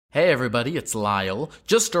Hey everybody, it's Lyle.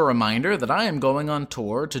 Just a reminder that I am going on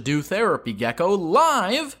tour to do Therapy Gecko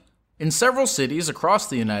live in several cities across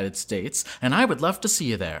the United States, and I would love to see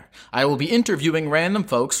you there. I will be interviewing random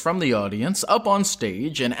folks from the audience up on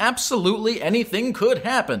stage, and absolutely anything could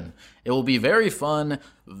happen. It will be very fun,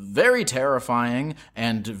 very terrifying,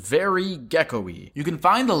 and very gecko-y. You can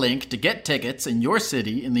find the link to get tickets in your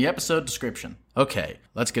city in the episode description. Okay,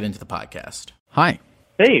 let's get into the podcast. Hi.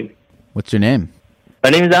 Hey. What's your name? My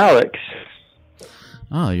name is Alex.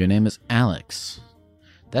 Oh, your name is Alex.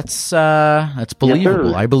 That's believable.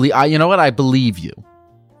 Yes, I believe. You know what? I believe you.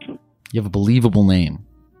 You have a believable name.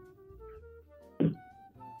 Well,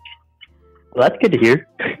 that's good to hear.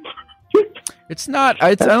 It's not.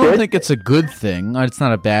 I don't think it's a good thing. It's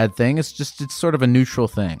not a bad thing. It's sort of a neutral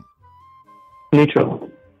thing. Neutral.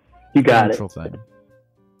 You got neutral thing.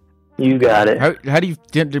 You got it. How do you?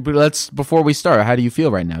 Before we start, how do you feel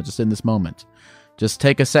right now? Just in this moment. Just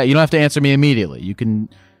take a sec. You don't have to answer me immediately. You can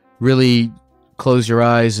really close your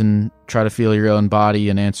eyes and try to feel your own body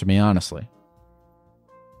and answer me honestly.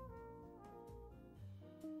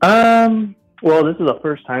 Well, this is the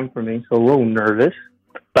first time for me, so a little nervous.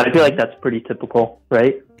 But I feel like that's pretty typical,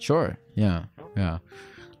 right? Sure. Yeah.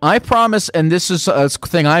 I promise, and this is a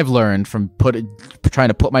thing I've learned from trying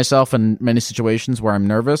to put myself in many situations where I'm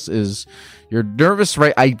nervous, is you're nervous,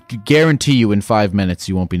 right? I guarantee you in 5 minutes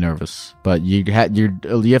you won't be nervous, but you have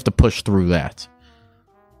to push through that.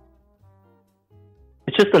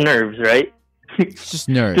 It's just the nerves, right? It's just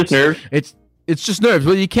nerves. Just nerves? It's just nerves.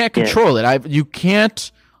 Well, you can't control it. You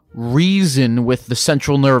can't reason with the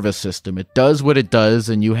central nervous system. It does what it does,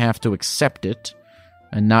 and you have to accept it.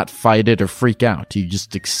 And not fight it or freak out. You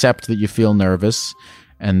just accept that you feel nervous,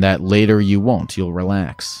 and that later you won't. You'll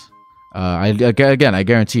relax. I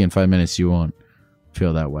guarantee in 5 minutes you won't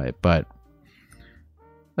feel that way. But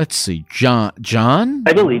let's see, John.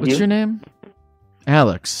 I believe What's you. your name?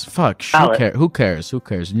 Alex. Fuck. Alex. Who cares?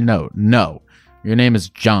 No. Your name is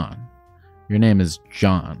John. Your name is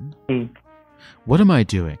John. What am I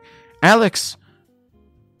doing, Alex?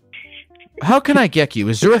 How can I get you?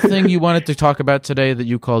 Is there a thing you wanted to talk about today that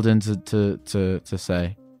you called in to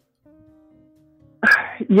say?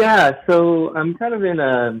 Yeah, so I'm kind of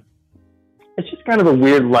it's just kind of a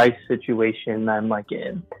weird life situation I'm like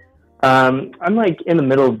in. I'm like in the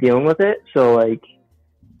middle of dealing with it, so like,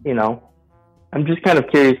 I'm just kind of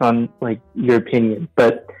curious on like your opinion.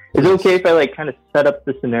 But is it okay if I like kind of set up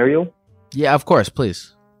the scenario? Yeah, of course,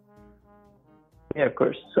 please. Yeah, of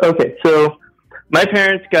course. Okay, so my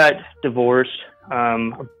parents got divorced a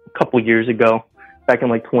couple years ago, back in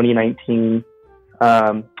like 2019.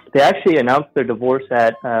 They actually announced their divorce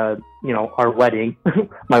at our wedding,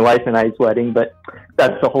 my wife and I's wedding, but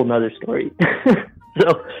that's a whole nother story.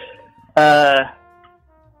 So my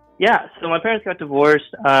parents got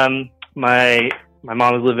divorced. My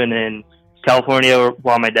mom was living in California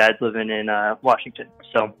while my dad's living in Washington.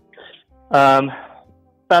 So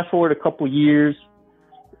fast forward a couple years.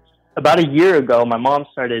 About a year ago, my mom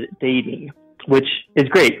started dating, which is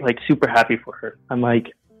great, like super happy for her. I'm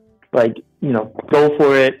like, go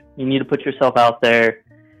for it. You need to put yourself out there.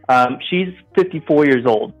 She's 54 years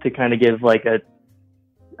old, to kind of give like a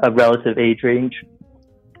relative age range.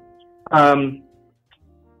 But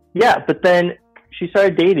then she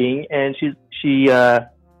started dating, and the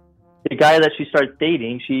guy that she starts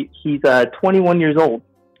dating, he's 21 years old,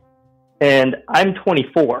 and I'm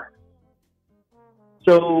 24.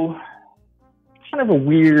 So, kind of a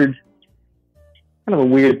weird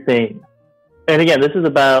thing. And again, this is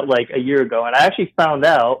about like a year ago, and I actually found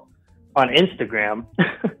out on Instagram.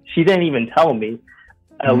 She didn't even tell me.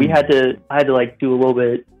 I had to like do a little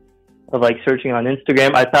bit of like searching on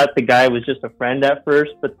Instagram. I thought the guy was just a friend at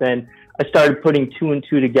first, but then I started putting two and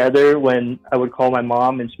two together when I would call my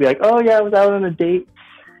mom, and she'd be like, "Oh yeah, I was out on a date."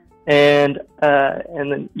 And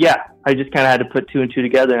then I just kind of had to put two and two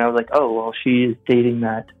together, and I was like, oh well, she is dating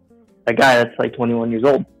that guy that's like 21 years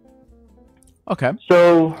old. Okay.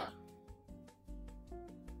 So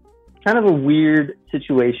kind of a weird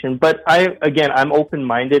situation, but I'm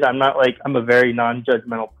open-minded. I'm not like, I'm a very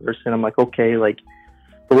non-judgmental person. I'm like, okay, like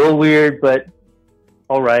a little weird, but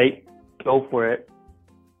all right, go for it.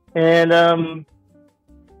 And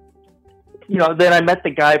then I met the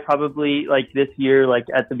guy probably like this year, like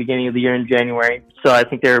at the beginning of the year in January. So I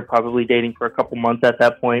think they were probably dating for a couple months at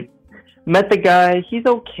that point. Met the guy. He's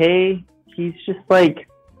okay. He's just like,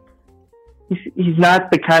 he's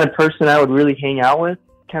not the kind of person I would really hang out with.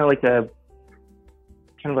 Kind of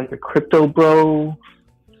like a crypto bro.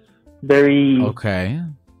 Very okay.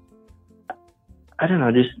 I don't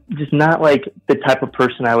know, just not like the type of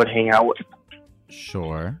person I would hang out with.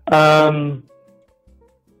 Sure.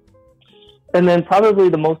 And then probably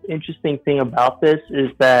the most interesting thing about this is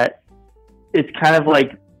that it's kind of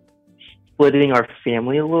like splitting our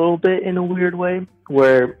family a little bit in a weird way,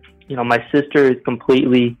 where, you know, my sister is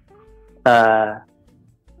completely, cut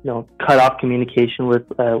off communication with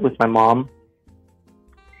my mom,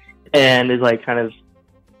 and is like kind of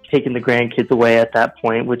taking the grandkids away at that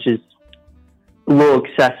point, which is a little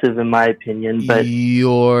excessive in my opinion. But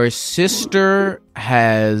your sister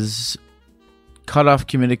has cut off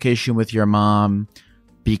communication with your mom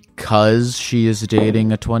because she is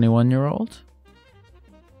dating a 21-year-old?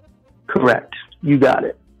 Correct. You got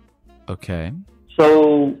it. Okay.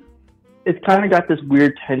 So it's kind of got this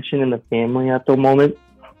weird tension in the family at the moment.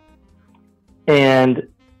 And,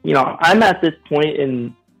 you know, I'm at this point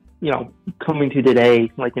in, you know, coming to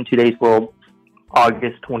today, like in today's world,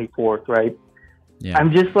 August 24th, right? Yeah.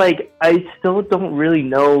 I'm just like, I still don't really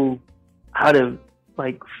know how to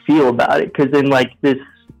like feel about it. Cause in like this,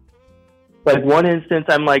 like one instance,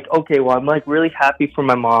 I'm like, okay, well, I'm like really happy for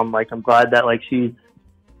my mom. Like, I'm glad that like she's,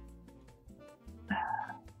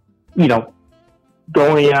 you know,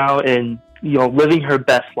 going out and, you know, living her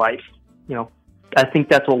best life. You know, I think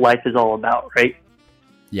that's what life is all about, right?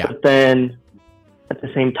 Yeah. But then at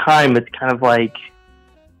the same time, it's kind of like,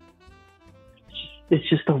 it's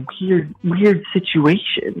just a weird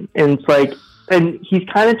situation. And it's like, and he's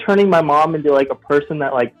kind of turning my mom into like a person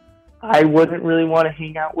that like I wouldn't really want to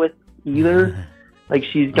hang out with either. Like,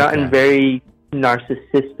 she's gotten very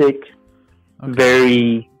narcissistic,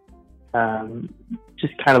 very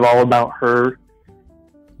just kind of all about her.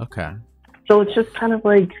 Okay. So it's just kind of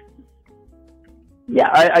like, yeah,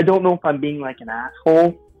 I don't know if I'm being like an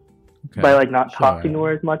asshole by like not talking to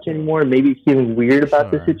her as much anymore, maybe feeling weird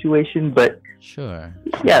about the situation, but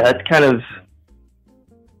yeah, that's kind of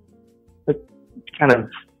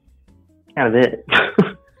it.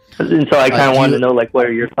 And so I kind of wanted to know, like, what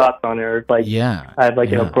are your thoughts on it, or like, I have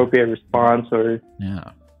like an appropriate response, or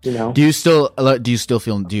you know. Do you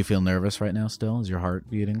feel nervous right now? Still, is your heart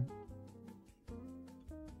beating?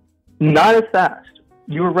 Not as fast.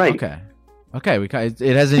 You were right. Okay.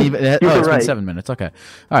 It hasn't even. It's been 7 minutes. Okay.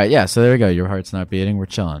 All right. Yeah. So there we go. Your heart's not beating. We're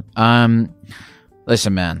chilling.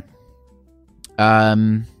 Listen, man. I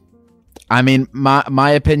mean,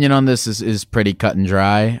 my opinion on this is pretty cut and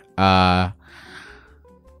dry.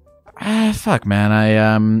 Fuck,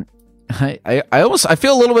 man. I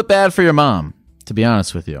feel a little bit bad for your mom, to be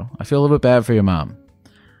honest with you. I feel a little bit bad for your mom.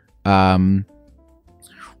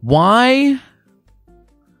 Why?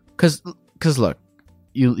 Cause look,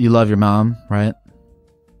 you love your mom, right?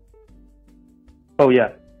 Oh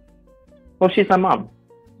yeah. Well, she's my mom.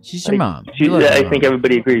 She's your mom. I think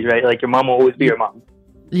everybody agrees, right? Like, your mom will always be your mom.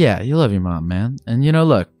 Yeah, you love your mom, man. And you know,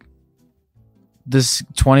 look, this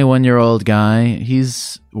 21-year-old guy,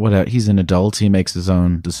 he's an adult. He makes his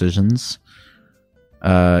own decisions.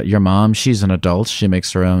 Your mom, she's an adult. She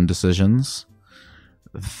makes her own decisions.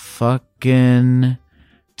 Fucking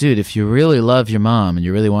dude, if you really love your mom and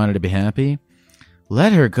you really want her to be happy,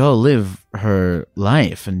 let her go live her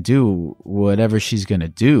life and do whatever she's gonna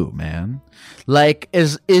do, man. Like,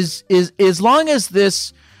 as long as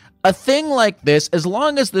this, a thing like this, as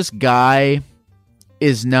long as this guy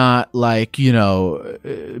is not like, you know,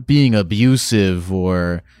 being abusive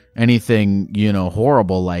or anything, you know,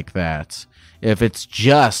 horrible like that. If it's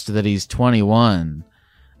just that he's 21,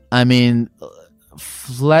 I mean,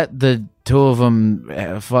 let the two of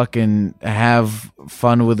them fucking have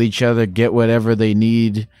fun with each other, get whatever they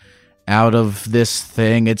need out of this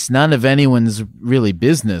thing. It's none of anyone's really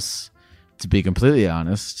business, to be completely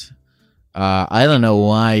honest. I don't know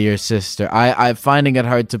why your sister... I'm finding it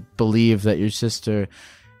hard to believe that your sister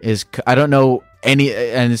is... I don't know any...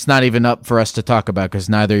 And it's not even up for us to talk about, because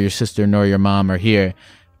neither your sister nor your mom are here.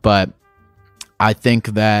 But I think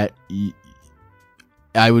that...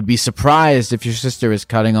 I would be surprised if your sister is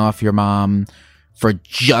cutting off your mom for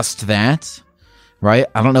just that, right?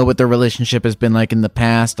 I don't know what their relationship has been like in the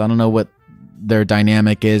past. I don't know what their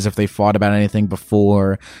dynamic is, if they fought about anything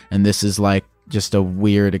before, and this is like just a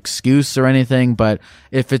weird excuse or anything. But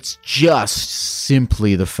if it's just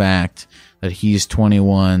simply the fact that he's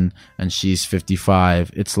 21 and she's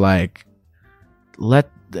 55, it's like, let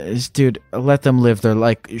them live their,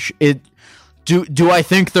 like, it. Do I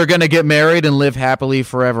think they're gonna get married and live happily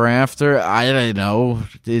forever after? I don't know.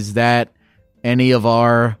 Is that any of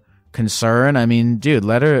our concern? I mean, dude,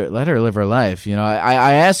 let her live her life. You know,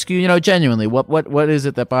 I ask you, you know, genuinely, what is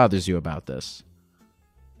it that bothers you about this?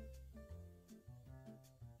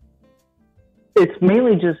 It's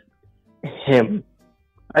mainly just him.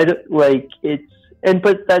 I don't like it's,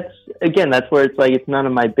 but that's where it's like, it's none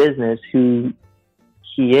of my business who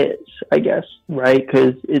he is, I guess, right?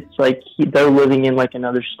 Because it's like they're living in like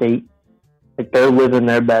another state, like they're living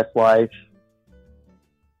their best life.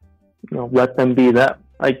 You know, let them be them.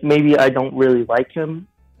 Like maybe I don't really like him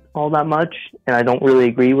all that much, and I don't really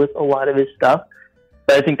agree with a lot of his stuff.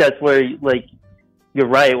 But I think that's where, like, you're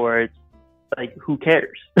right, where it's like, who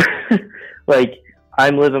cares? Like,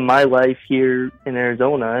 I'm living my life here in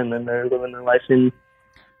Arizona, and then they're living their life in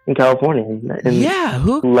California, and yeah,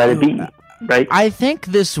 let it be, right? I think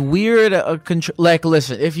this weird like,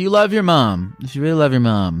 listen, if you love your mom, if you really love your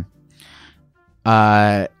mom,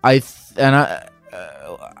 I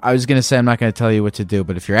was gonna say I'm not gonna tell you what to do,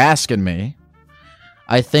 but if you're asking me,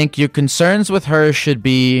 I think your concerns with her should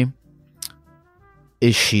be: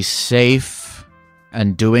 is she safe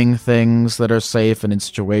and doing things that are safe and in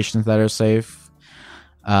situations that are safe?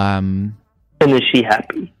 And is she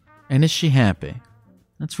happy? And is she happy?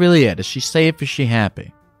 That's really it. Is she safe? Is she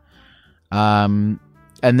happy? And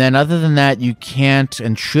then other than that, you can't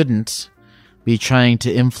and shouldn't be trying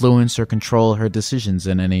to influence or control her decisions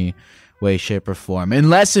in any way, shape, or form.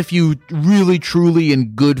 Unless if you really, truly,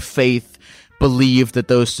 in good faith, believe that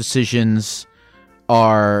those decisions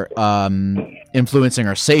are influencing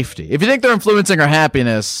her safety. If you think they're influencing her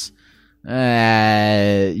happiness, you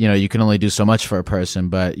know, you can only do so much for a person.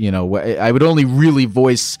 But, you know, I would only really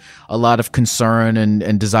voice a lot of concern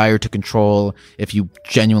and desire to control if you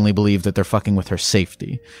genuinely believe that they're fucking with her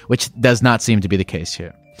safety, which does not seem to be the case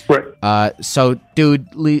here. Right. So, dude,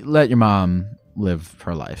 let your mom live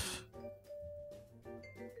her life.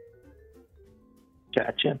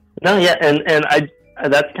 Gotcha. No, yeah, and I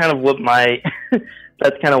that's kind of what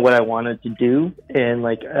that's kind of what I wanted to do, and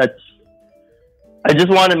like I just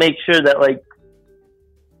want to make sure that like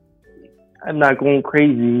I'm not going crazy,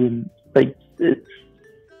 and like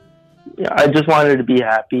I just wanted to be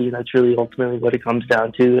happy. That's really ultimately what it comes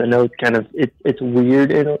down to. I know it's kind of it's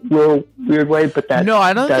weird in a little weird way, but no,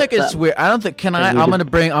 I don't think it's weird. I don't think. I'm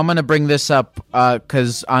gonna bring this up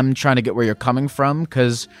because I'm trying to get where you're coming from,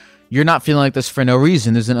 because you're not feeling like this for no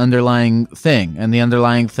reason. There's an underlying thing, and the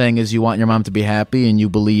underlying thing is you want your mom to be happy, and you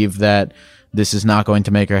believe that this is not going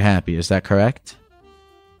to make her happy. Is that correct?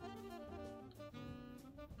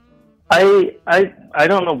 I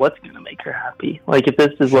don't know what's going to make her happy. Like, if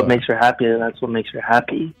this is what makes her happy, then that's what makes her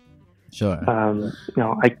happy. Sure. You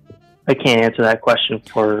know, I can't answer that question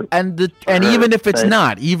for and her, even if it's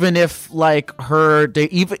not, even if like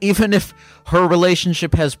even if her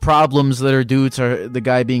relationship has problems that are due to the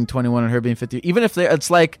guy being 21 and her being 50, even if it's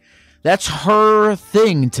like, that's her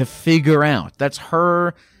thing to figure out. That's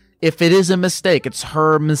her. If it is a mistake, it's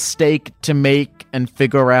her mistake to make and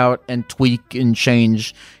figure out and tweak and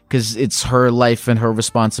change, because it's her life and her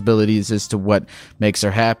responsibilities as to what makes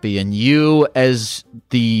her happy. And you, as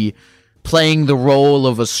playing the role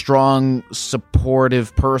of a strong,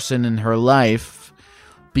 supportive person in her life,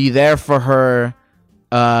 be there for her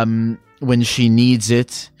when she needs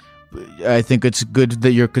it. I think it's good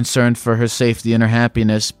that you're concerned for her safety and her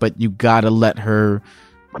happiness, but you gotta let her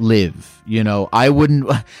live. You know, I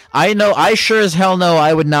sure as hell know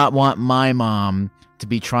I would not want my mom to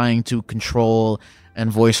be trying to control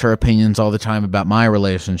and voice her opinions all the time about my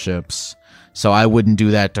relationships, so I wouldn't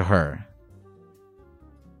do that to her.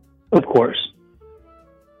 Of course.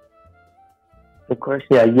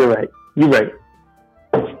 Yeah, you're right.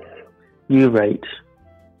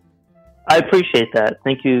 I appreciate that.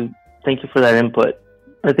 Thank you for that input.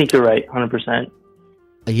 I think you're right, 100%.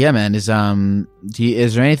 Yeah, man. Is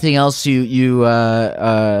there anything else you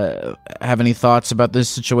have any thoughts about this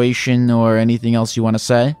situation, or anything else you want to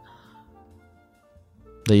say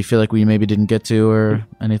that you feel like we maybe didn't get to, or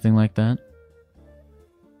anything like that?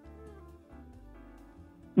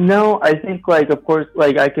 No, I think, like, of course,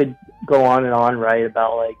 like, I could go on and on, right,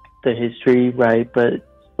 about, like, the history, right, but,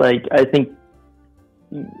 like, I think,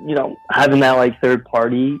 you know, having that, like, third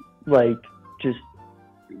party, like, just,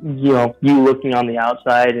 you know, you looking on the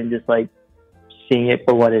outside and just, like, seeing it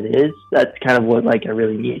for what it is, that's kind of what, like, I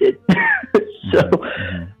really needed. So,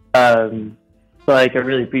 like, I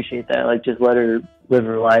really appreciate that, like, just let her live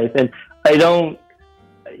her life, and I don't,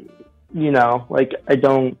 you know, like, I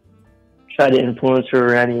don't try to influence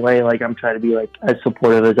her in any way. Like, I'm trying to be, like, as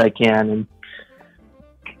supportive as I can, and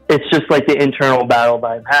it's just like the internal battle that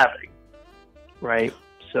I'm having, right?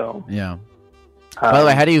 So yeah. By the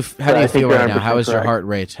way, how do you feel right now? How is your correct. heart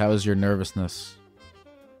rate? How is your nervousness?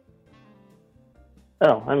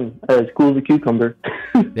 Oh, I'm as cool as a cucumber.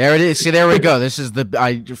 There it is. See, there we go. This is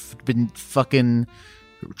I've been fucking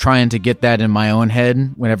trying to get that in my own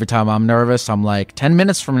head. Every time I'm nervous, I'm like, 10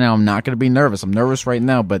 minutes from now, I'm not going to be nervous. I'm nervous right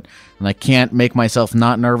now, and I can't make myself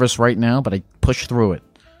not nervous right now, but I push through it.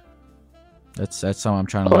 That's how I'm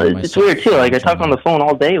trying to Well, learn it's myself. weird too. Like I talk on the phone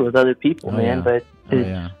all day with other people, Oh, man. yeah. But Oh,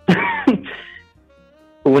 yeah.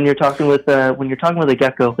 when you're talking with a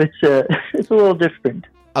gecko, it's it's a little different.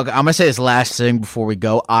 Okay, I'm gonna say this last thing before we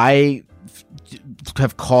go. I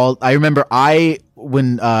remember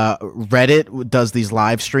when Reddit does these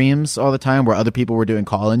live streams all the time where other people were doing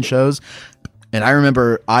call-in shows, and I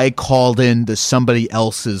remember I called in to somebody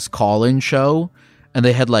else's call-in show, and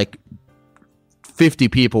they had like 50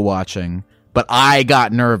 people watching, but I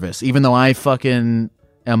got nervous, even though I fucking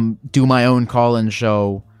do my own call-in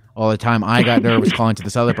show all the time. I got nervous calling to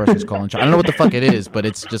this other person's call-in show. I don't know what the fuck it is, but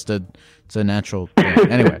it's just it's a natural thing.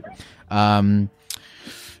 Anyway,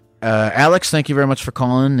 Alex, thank you very much for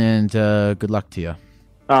calling, and good luck to you.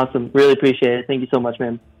 Awesome, really appreciate it. Thank you so much,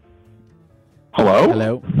 man.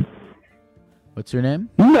 Hello. What's your name?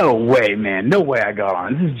 No way, man. No way I got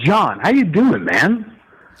on. This is John. How you doing, man?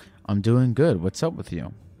 I'm doing good. What's up with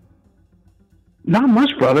you? Not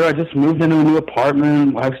much, brother. I just moved into a new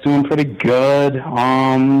apartment. Life's doing pretty good.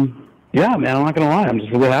 Yeah, man, I'm not gonna lie. I'm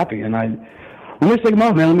just really happy. And let me take a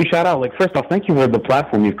moment, man. Let me shout out. Like, first off, thank you for the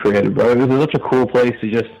platform you've created, bro. This is such a cool place to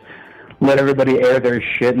just let everybody air their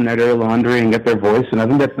shit and their dirty laundry and get their voice. And I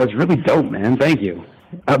think that's really dope, man. Thank you.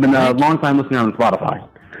 I've been a long time listener on Spotify.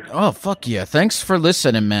 Oh, fuck yeah. Thanks for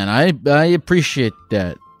listening, man. I appreciate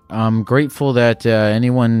that. I'm grateful that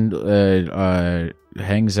anyone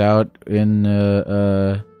hangs out and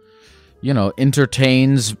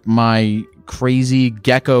entertains my crazy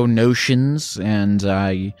gecko notions, and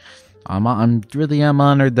I'm really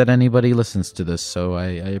honored that anybody listens to this, so I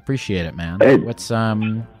appreciate it, man. Hey. What's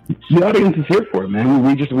The audience is here for it, man.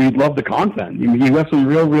 We love the content. You have some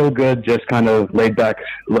real good, just kind of laid back,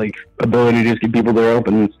 like, ability to just give people their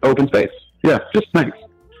open space. Yeah, just thanks.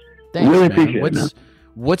 Thanks, really man. appreciate it, man.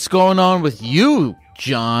 What's going on with you,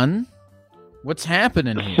 John? What's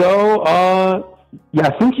happening here? So, yeah,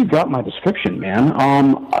 I think you got my description, man.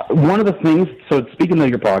 One of the things, so speaking of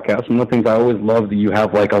your podcast, one of the things I always love that you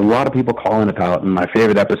have, like, a lot of people calling about, and my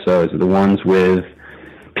favorite episodes are the ones with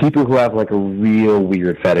people who have, like, a real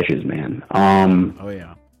weird fetishes, man. Oh,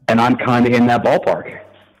 yeah. And I'm kind of in that ballpark.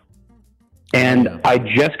 And Oh, yeah. I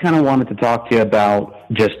just kind of wanted to talk to you about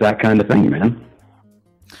just that kind of thing, man.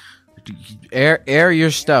 Air your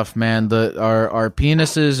stuff, man. Our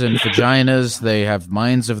penises and vaginas, they have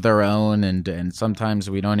minds of their own, and sometimes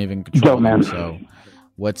we don't even control Yo, man. them. So,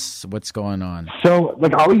 what's going on? So,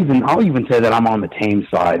 like, I'll even say that I'm on the tame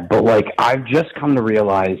side, but, like, I've just come to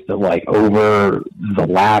realize that, like, over the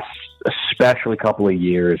last, especially couple of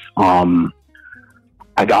years,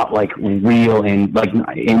 I got, like,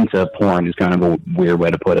 into porn is kind of a weird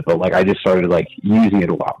way to put it, but, like, I just started, like, using it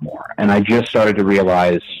a lot more. And I just started to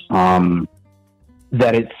realize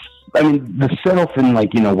that the self and,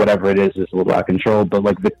 like, whatever it is a little out of control, but,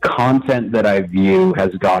 like, the content that I view has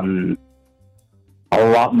gotten a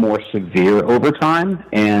lot more severe over time.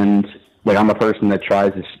 And, like, I'm a person that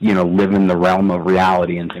tries to, live in the realm of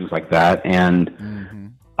reality and things like that. And,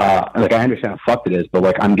 like, I understand how fucked it is, but,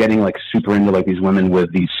 like, I'm getting, like, super into, like, these women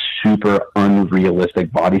with these super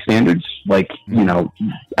unrealistic body standards, like,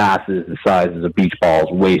 asses the size of beach balls,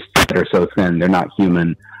 waists that are so thin they're not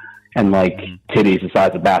human, and, like, titties the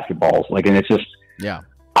size of basketballs, like, and it's just, Yeah.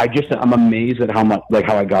 I'm amazed at how much, like,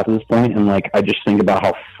 how I got to this point, and, like, I just think about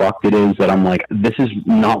how fucked it is that I'm like, this is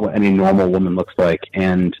not what any normal woman looks like,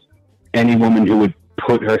 and any woman who would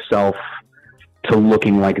put herself to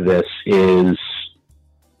looking like this is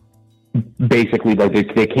basically, like,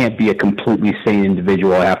 they can't be a completely sane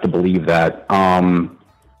individual. I have to believe that. And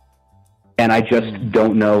I just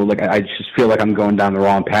don't know, like, I just feel like I'm going down the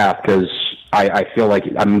wrong path, because I feel like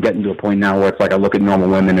I'm getting to a point now where it's like I look at normal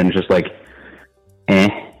women and it's just like,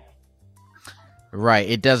 Right,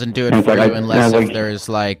 it doesn't do it And for it's you like, unless like- if there's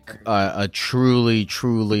like a truly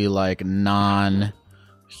like non-human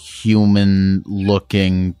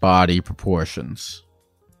looking body proportions.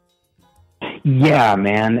 Yeah,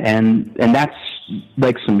 man, and that's,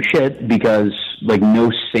 like, some shit, because, like,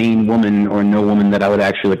 no sane woman or no woman that I would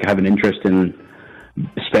actually, like, have an interest in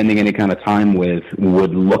spending any kind of time with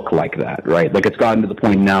would look like that, right? Like, it's gotten to the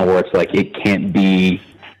point now where it's like it can't be,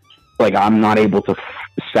 like, I'm not able to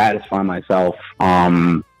satisfy myself,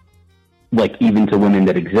 like, even to women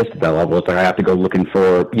that exist at that level. It's like I have to go looking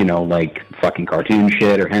for, like, fucking cartoon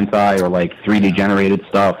shit or hentai or, like, 3D generated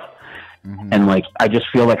stuff. And, like, I just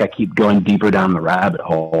feel like I keep going deeper down the rabbit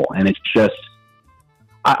hole, and it's just,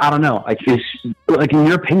 I don't know. Like, in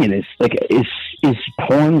your opinion, is is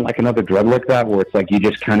porn like another drug like that, where it's like you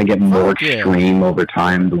just kind of get more extreme over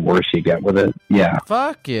time the worse you get with it? Yeah.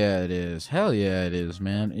 Fuck yeah, it is. Hell yeah, it is,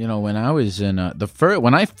 man. You know, when I was in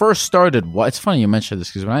when I first started, it's funny you mentioned this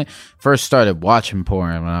because when I first started watching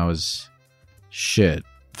porn, when I was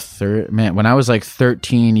when I was like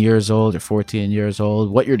 13 years old or 14 years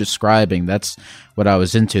old, what you're describing, that's what I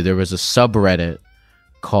was into. There was a subreddit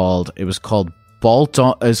called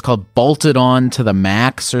Bolted On to the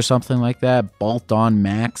Max or something like that. Bolt On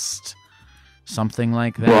Maxed, something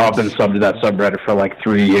like that. Well, I've been subbed to that subreddit for like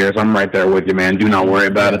 3 years. I'm right there with you, man. Do not worry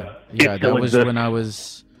about it. Yeah, that was when I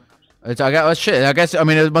was. I guess I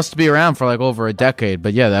mean it must be around for like over a decade,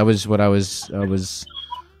 but yeah, that was what I was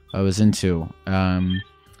into.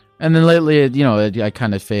 And then lately, you know, I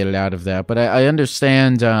kind of faded out of that, but I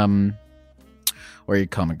understand where you're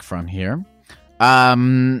coming from here.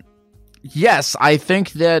 Yes, I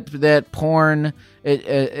think that porn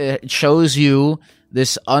it shows you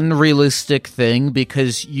this unrealistic thing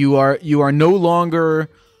because you are no longer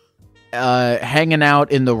hanging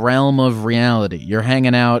out in the realm of reality. You're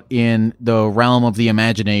hanging out in the realm of the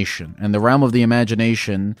imagination, and the realm of the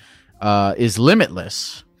imagination is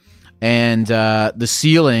limitless, and the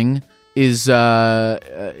ceiling is you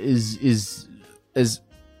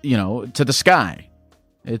know, to the sky.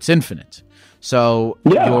 It's infinite. So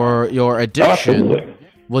your addiction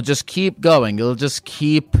will just keep going. It'll just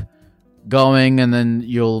keep going, and then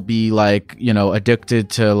you'll be like, you know,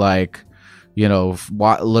 addicted to like, you know,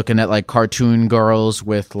 looking at like cartoon girls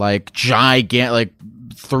with like gigantic, like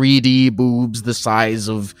 3D boobs the size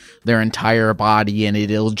of their entire body, and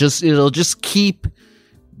it'll just keep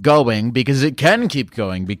going because it can keep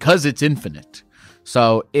going because it's infinite.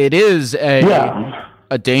 So it is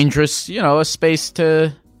a dangerous, you know, a space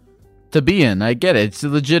to be in. I get it. It's a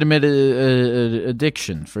legitimate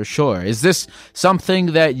addiction for sure. Is this something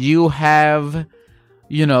that you have,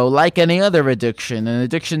 you know, like any other addiction? And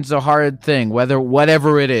addiction's a hard thing,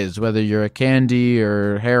 whatever it is, whether you're a candy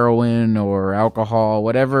or heroin or alcohol,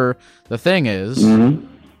 whatever the thing is. Mm-hmm.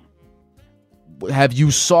 Have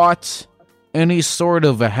you sought any sort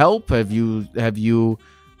of a help? Have you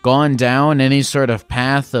gone down any sort of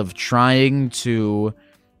path of trying to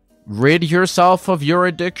rid yourself of your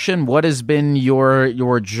addiction? What has been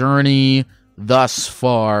your journey thus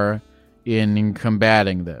far in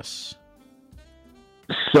combating this?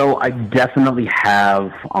 So I definitely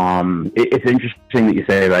have. It's interesting that you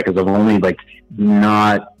say that because I've only like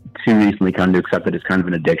not too recently come to accept that it's kind of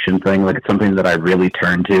an addiction thing. Like it's something that I really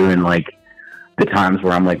turn to in like the times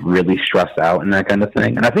where I'm like really stressed out and that kind of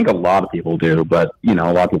thing. And I think a lot of people do, but you know,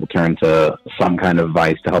 a lot of people turn to some kind of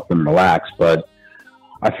vice to help them relax. But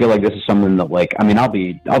I feel like this is something that, like, I mean, I'll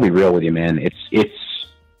be real with you, man. It's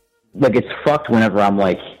like, it's fucked whenever I'm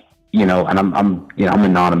like, you know, and I'm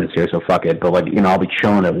anonymous here, so fuck it. But like, you know, I'll be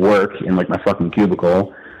chilling at work in like my fucking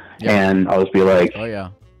cubicle, and I'll just be like, oh yeah,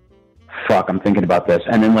 fuck, I'm thinking about this.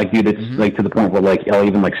 And then like, dude, it's like to the point where like, I'll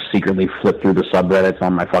even like secretly flip through the subreddits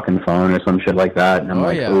on my fucking phone or some shit like that. And I'm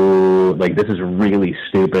ooh, like, this is really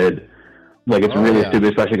stupid. Like, it's really stupid,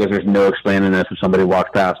 especially because there's no explaining this if somebody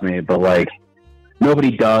walks past me. But like,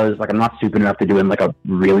 nobody does. Like, I'm not stupid enough to do it in like a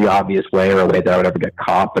really obvious way or a way that I would ever get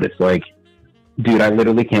caught. But it's like, dude, I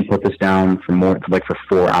literally can't put this down for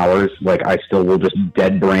 4 hours. Like, I still will just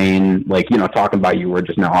dead brain, like, you know, talking about you, we're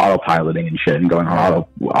just now autopiloting and shit and going on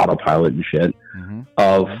autopilot and shit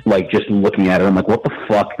of like just looking at it. I'm like, what the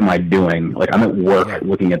fuck am I doing? Like, I'm at work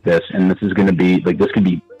looking at this, and this is going to be like, this could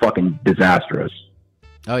be fucking disastrous.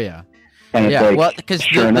 Oh yeah. And it's like, well, because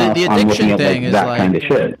sure the addiction thing is that like kind of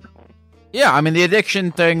shit. Yeah, I mean, the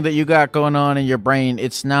addiction thing that you got going on in your brain,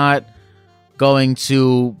 it's not going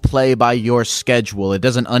to play by your schedule. It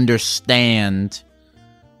doesn't understand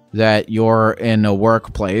that you're in a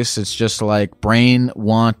workplace. It's just like, brain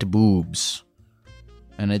want boobs.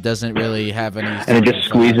 And it doesn't really have any... And it just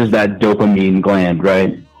squeezes that dopamine gland,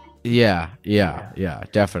 right? Yeah,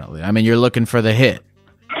 definitely. I mean, you're looking for the hit,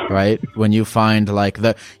 right? When you find like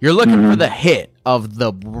you're looking for the hit of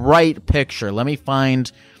the right picture. Let me find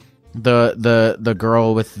the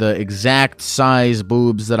girl with the exact size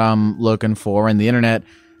boobs that I'm looking for, and the internet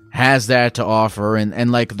has that to offer,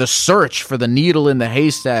 and like the search for the needle in the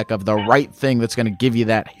haystack of the right thing that's going to give you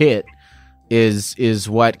that hit is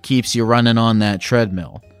what keeps you running on that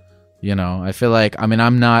treadmill. You know, I feel like, I mean,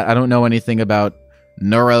 I don't know anything about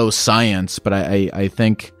neuroscience, but I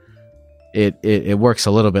think it works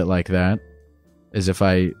a little bit like that, as if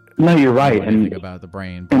I no, you're right, and about the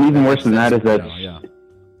brain. And even worse than that is that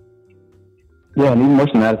yeah, and even worse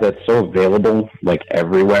than that is that it's so available, like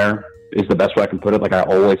everywhere, is the best way I can put it. Like, I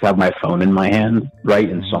always have my phone in my hand, right,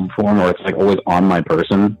 in some form, or it's like always on my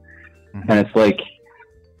person. And it's like,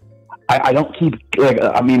 I don't keep, like,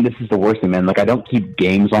 I mean, this is the worst thing, man. Like, I don't keep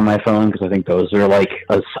games on my phone because I think those are like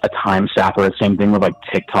a time sapper. Same thing with like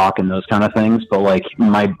TikTok and those kind of things. But like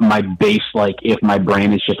my base, like if my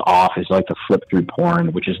brain is just off, is like to flip through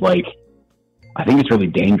porn, which is like, I think it's really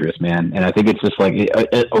dangerous, man. And I think it's just like,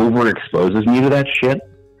 it overexposes me to that shit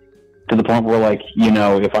to the point where, like, you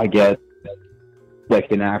know, if I get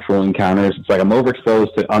like in actual encounters, it's like I'm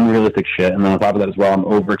overexposed to unrealistic shit. And then on top of that as well, I'm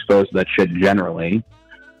overexposed to that shit generally.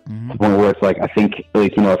 To the point where it's like, I think,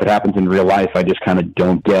 like, you know, if it happens in real life, I just kind of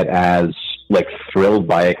don't get as like thrilled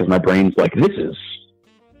by it because my brain's like, this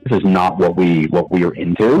is not what we are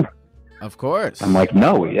into. Of course. I'm like,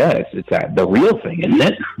 no, yeah, it's the real thing, isn't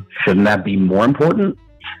it? Shouldn't that be more important?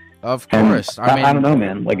 Of course. I mean, I don't know,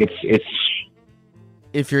 man. Like, it's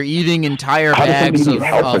if you're eating entire bags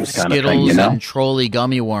of Skittles and Trolley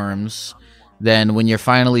gummy worms, then when you're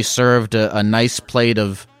finally served a nice plate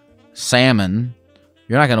of salmon,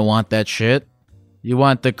 you're not going to want that shit. You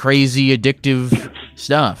want the crazy addictive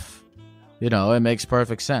stuff. You know, it makes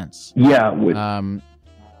perfect sense. Yeah.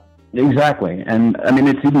 Exactly. And I mean,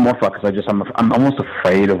 it's even more fucked because I'm almost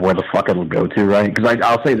afraid of where the fuck it'll go to, right? Because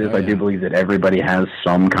I'll say this, I do believe that everybody has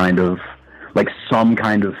some kind of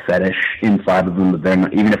fetish inside of them that they're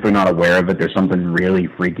not, even if they're not aware of it, there's something really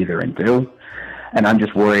freaky they're into. And I'm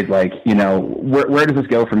just worried, like, you know, where does this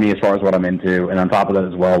go for me as far as what I'm into? And on top of that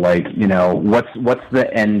as well, like, you know, what's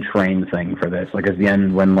the end train thing for this? Like, is the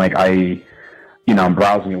end when, like, I'm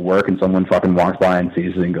browsing at work and someone fucking walks by and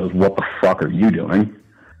sees it and goes, what the fuck are you doing?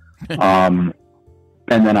 And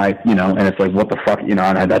then and it's like, what the fuck, you know,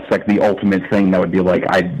 and that's like the ultimate thing that would be like,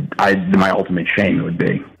 my ultimate shame would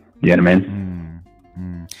be. You know what I mean?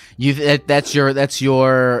 That's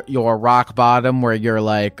your rock bottom where you're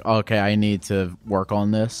like, okay, I need to work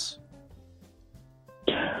on this.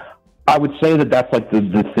 I would say that's like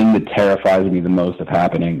the thing that terrifies me the most of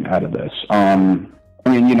happening out of this. I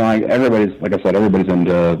mean, you know, everybody's, like I said, everybody's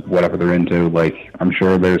into whatever they're into. Like, I'm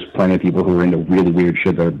sure there's plenty of people who are into really weird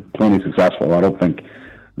shit that are plenty successful. I don't think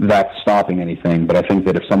that's stopping anything. But I think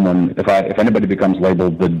that if anybody becomes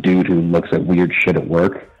labeled the dude who looks at weird shit at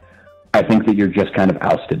work, I think that you're just kind of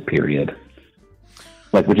ousted, period.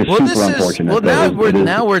 Like, which is super unfortunate.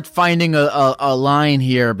 Now we're finding a line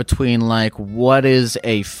here between, like, what is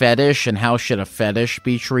a fetish and how should a fetish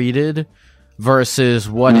be treated versus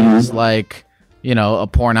what is, like, you know, a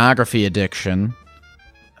pornography addiction,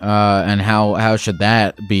 and how should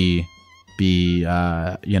that be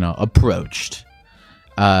approached?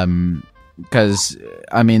 Because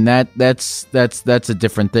I mean that's a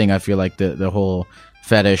different thing. I feel like the whole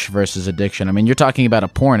fetish versus addiction. I mean, you're talking about a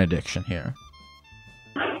porn addiction here.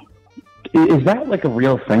 Is that like a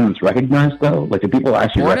real thing that's recognized though? Like, do people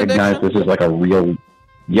actually porn recognize addiction? This is like a real?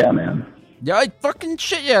 Yeah, man. Yeah, fucking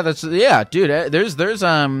shit. Yeah, dude. There's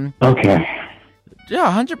Okay.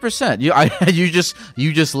 Yeah, 100%.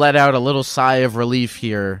 You just let out a little sigh of relief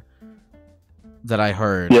here that I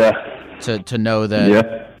heard. Yeah. To know that.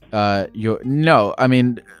 Yeah.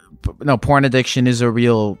 Porn addiction is a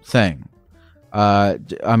real thing. I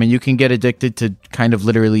mean, you can get addicted to kind of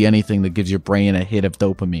literally anything that gives your brain a hit of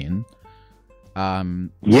dopamine. That's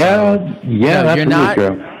not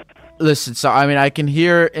true. Listen, so I mean, I can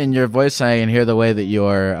hear in your voice, I can hear the way that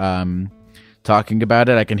you're talking about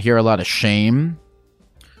it. I can hear a lot of shame.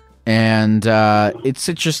 And it's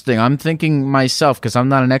interesting. I'm thinking myself, because I'm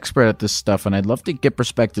not an expert at this stuff, and I'd love to get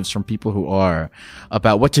perspectives from people who are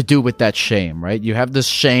about what to do with that shame, right? You have this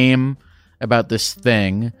shame about this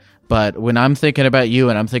thing, but when I'm thinking about you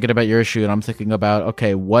and I'm thinking about your issue and I'm thinking about,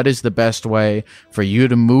 okay, what is the best way for you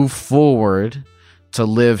to move forward to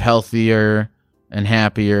live healthier and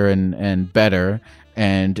happier and better?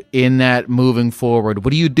 And in that moving forward,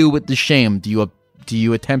 what do you do with the shame? Do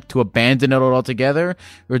you attempt to abandon it altogether,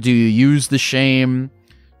 or do you use the shame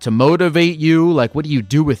to motivate you? Like, what do you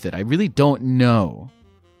do with it? I really don't know.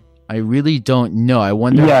 I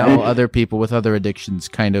wonder how other people with other addictions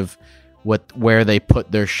kind of where they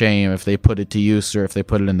put their shame, if they put it to use or if they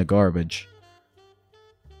put it in the garbage.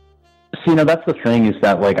 See, that's the thing, is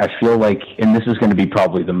that, like, I feel like, and this is going to be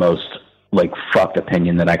probably the most, like, fucked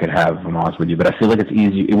opinion that I could have, if I'm honest with you, but I feel like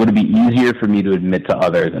it would be easier for me to admit to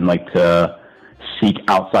others and, like, to seek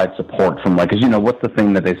outside support from, like, because, what's the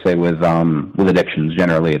thing that they say with addictions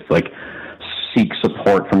generally? It's like, seek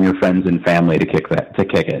support from your friends and family to kick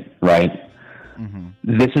it, right? Mm-hmm.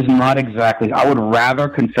 This is not exactly, I would rather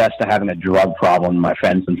confess to having a drug problem to my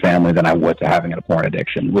friends and family than I would to having a porn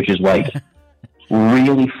addiction, which is, like,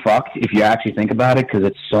 really fucked if you actually think about it, because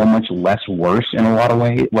it's so much less worse in a lot of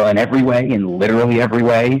ways. Well, in every way, in literally every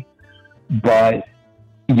way. But,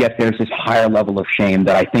 yet there's this higher level of shame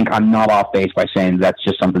that I think I'm not off base by saying that's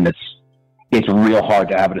just something it's real hard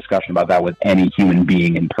to have a discussion about that with any human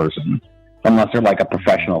being in person, unless they're like a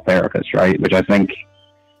professional therapist, right? Which I think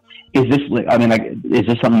is this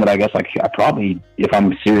something that I guess like I probably, if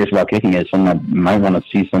I'm serious about kicking it, something I might want to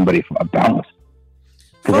see somebody about,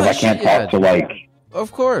 because if I can't talk to like,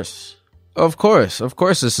 of course,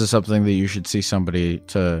 this is something that you should see somebody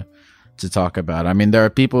to talk about. I mean, there are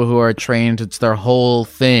people who are trained; it's their whole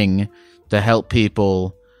thing to help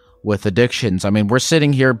people with addictions. I mean, we're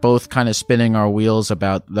sitting here both kind of spinning our wheels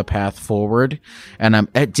about the path forward. And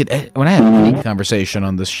when I have any conversation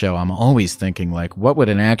on this show, I'm always thinking like, what would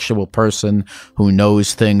an actual person who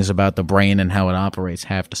knows things about the brain and how it operates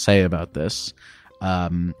have to say about this?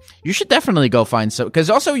 You should definitely go find some,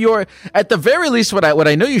 because also you're at the very least, what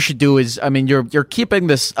I know you should do is, I mean, you're keeping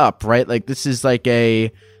this up, right? Like this is like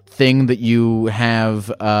a thing that you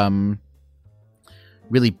have,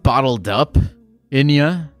 really bottled up in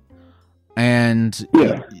you. And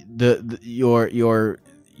your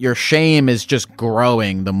shame is just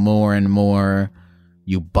growing the more and more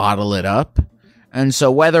you bottle it up. And so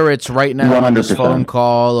whether it's right now 100%. On this phone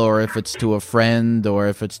call, or if it's to a friend, or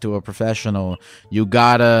if it's to a professional, you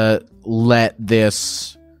gotta let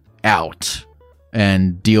this out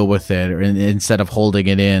and deal with it, instead of holding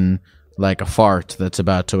it in like a fart that's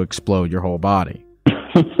about to explode your whole body.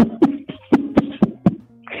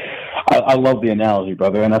 I love the analogy,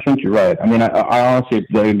 brother, and I think you're right. I mean, I honestly,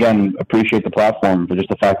 again, appreciate the platform for just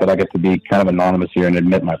the fact that I get to be kind of anonymous here and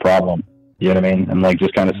admit my problem. You know what I mean? And like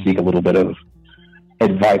just kind of seek a little bit of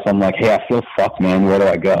advice on like, hey, I feel fucked, man. Where do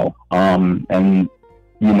I go? And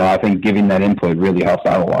you know, I think giving that input really helps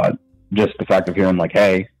out a lot. Just the fact of hearing like,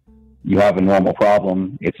 hey, you have a normal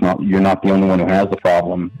problem. You're not the only one who has the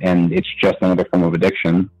problem, and it's just another form of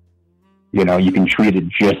addiction. You know, you can treat it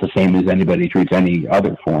just the same as anybody treats any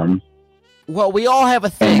other form. Well, we all have a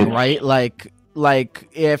thing, right? Like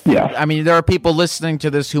if, yeah. I mean, there are people listening to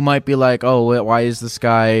this who might be like, oh, why is this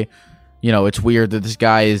guy, you know, it's weird that this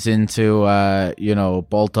guy is into, you know,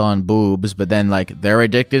 bolt-on boobs, but then, like, they're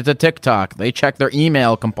addicted to TikTok. They check their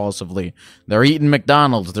email compulsively. They're eating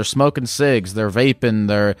McDonald's. They're smoking cigs. They're vaping.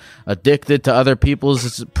 They're addicted to other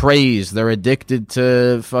people's praise. They're addicted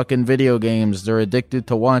to fucking video games. They're addicted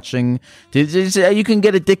to watching. You can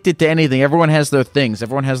get addicted to anything. Everyone has their things.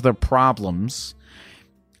 Everyone has their problems.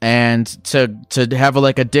 And to have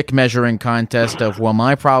like a dick measuring contest of, well,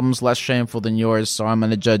 my problem's less shameful than yours, so I'm going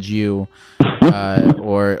to judge you,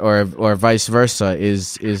 or vice versa,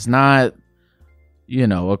 is not, you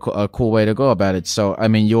know, a cool way to go about it. So I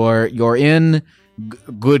mean, you're in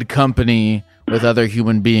good company with other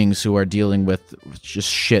human beings who are dealing with just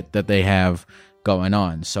shit that they have going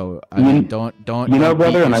on. So I mean, don't you know,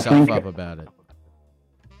 brother, beat yourself up about it.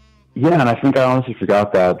 Yeah, and I think I honestly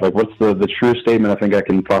forgot that. Like, what's the true statement I think I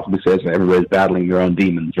can possibly say is that everybody's battling their own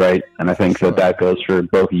demons, right? And I think that goes for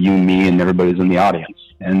both you, me, and everybody's in the audience.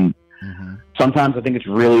 And sometimes I think it's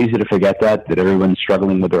really easy to forget that everyone's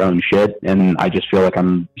struggling with their own shit. And I just feel like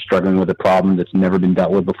I'm struggling with a problem that's never been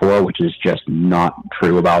dealt with before, which is just not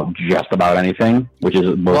true about just about anything, which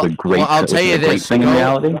is both a great thing in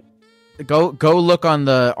reality. Go look on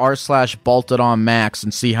the r/BaltedOnMax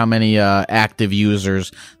and see how many active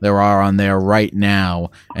users there are on there right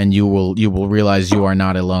now, and you will realize you are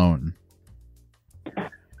not alone.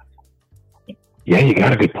 Yeah, you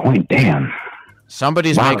got a good point. Damn,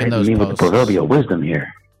 somebody's making those posts. With the proverbial wisdom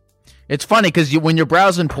here. It's funny because when you're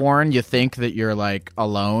browsing porn, you think that you're like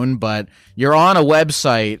alone, but you're on a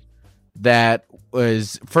website that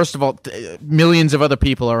was, first of all, millions of other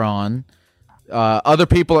people are on. Other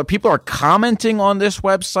people are commenting on this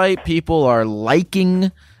website. People are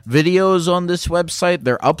liking videos on this website.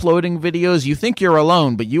 They're uploading videos. You think you're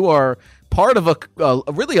alone, but you are part of a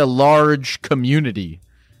really large community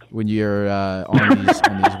when you're on these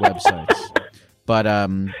websites. But a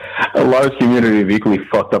large community of equally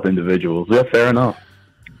fucked up individuals. Yeah, fair enough.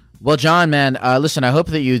 Well, John, man, listen, I hope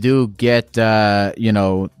that you do get you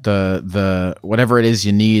know, the whatever it is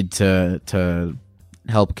you need to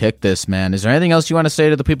help kick this, man. Is there anything else you want to say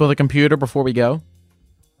to the people of the computer before we go?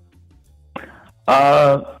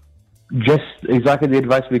 Just exactly the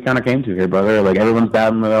advice we kind of came to here, brother. Like, everyone's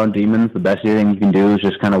battling their own demons. The best thing you can do is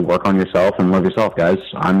just kind of work on yourself and love yourself, guys.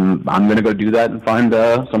 I'm gonna go do that and find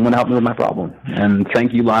someone to help me with my problem. And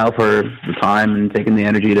thank you, Lyle, for the time and taking the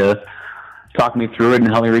energy to talk me through it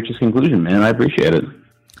and help me reach this conclusion, man. I appreciate it.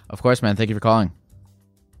 Of course, man. Thank you for calling.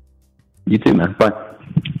 You too, man. Bye.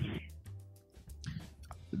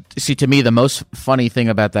 See, to me, the most funny thing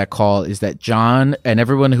about that call is that John and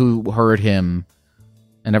everyone who heard him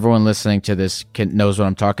and everyone listening to this knows what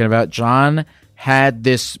I'm talking about. John had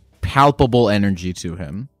this palpable energy to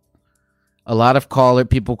him. A lot of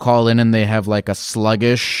people call in and they have like a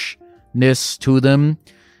sluggishness to them.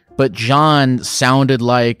 But John sounded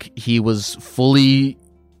like he was fully,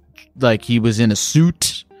 like he was in a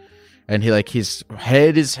suit. And his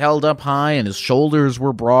head is held up high and his shoulders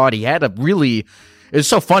were broad. He had it's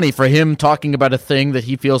so funny for him talking about a thing that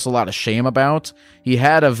he feels a lot of shame about. He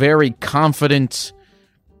had a very confident,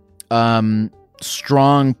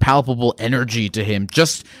 strong, palpable energy to him,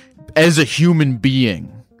 just as a human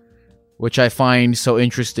being, which I find so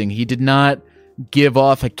interesting. He did not give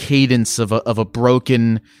off a cadence of a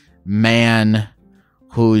broken man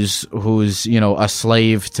who's a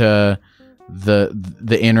slave to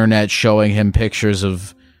the internet showing him pictures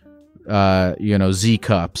of Z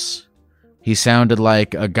cups. He sounded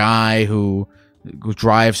like a guy who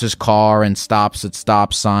drives his car and stops at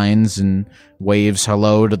stop signs and waves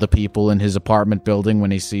hello to the people in his apartment building when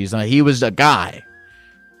he sees them. He was a guy.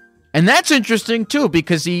 And that's interesting too,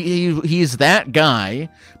 because he's that guy,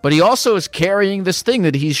 but he also is carrying this thing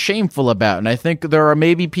that he's shameful about. And I think there are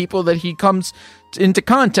maybe people that he comes into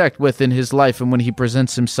contact with in his life and when he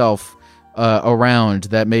presents himself around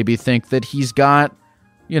that maybe think that he's got,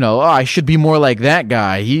 I should be more like that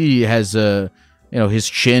guy. He has his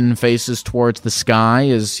chin faces towards the sky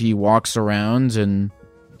as he walks around, and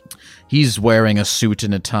he's wearing a suit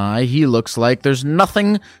and a tie. He looks like there's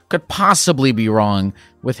nothing could possibly be wrong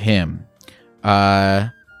with him.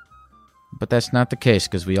 But that's not the case,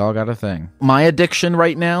 because we all got a thing. My addiction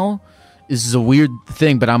right now is a weird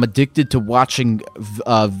thing, but I'm addicted to watching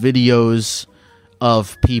videos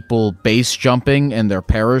of people base jumping and their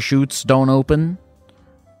parachutes don't open.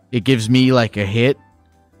 It gives me like a hit.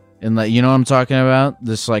 And like, you know what I'm talking about?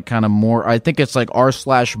 This like kind of more, I think it's like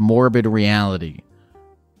r/morbid reality.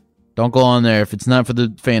 Don't go on there if it's not for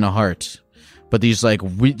the faint of heart. But these like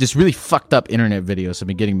just really fucked up internet videos have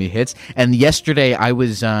been getting me hits. And yesterday I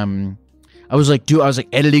was like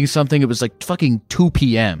editing something. It was like fucking 2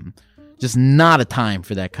 p.m. Just not a time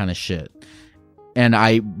for that kind of shit. And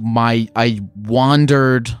I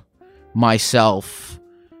wandered myself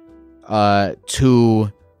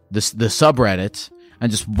to the subreddit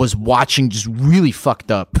and just was watching just really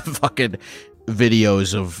fucked up fucking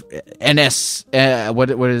videos of NSFL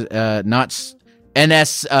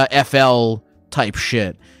type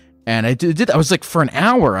shit. And I was like for an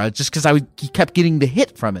hour just because he kept getting the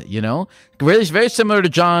hit from it, Very, very similar to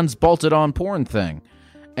John's bolted on porn thing.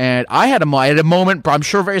 And I had a moment, I'm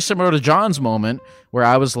sure very similar to John's moment, where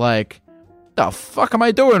I was like, the fuck am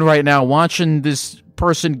I doing right now watching this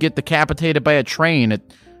person get decapitated by a train at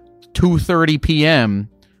 2:30 p.m.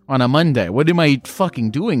 on a Monday? What am I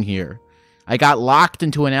fucking doing here? I got locked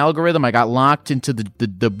into an algorithm. I got locked into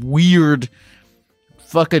the weird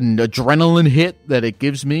fucking adrenaline hit that it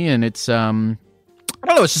gives me, and it's, I don't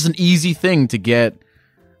know, it's just an easy thing to get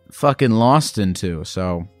fucking lost into,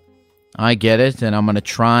 so I get it, and I'm going to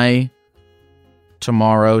try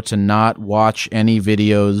tomorrow to not watch any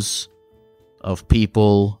videos of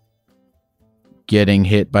people getting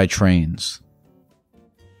hit by trains.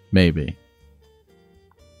 Maybe.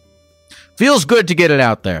 Feels good to get it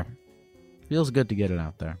out there.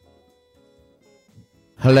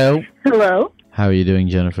 Hello? Hello. How are you doing,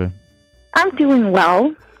 Jennifer? I'm doing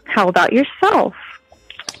well. How about yourself?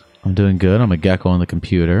 I'm doing good. I'm a gecko on the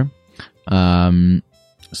computer.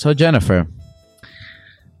 So, Jennifer,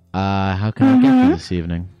 how can I get you this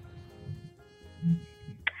evening?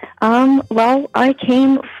 Well, I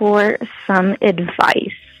came for some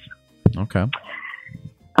advice. Okay.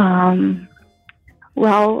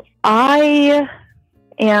 Well, I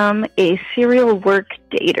am a serial work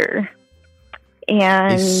dater.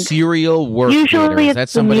 And a serial work dater. Is that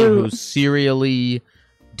somebody who serially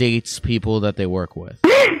dates people that they work with?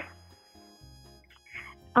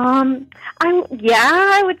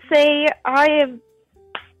 I would say I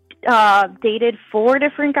have dated 4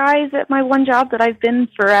 different guys at my one job that I've been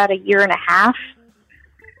for at a year and a half.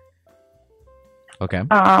 Okay.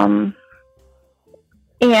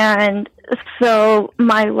 And so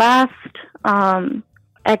my last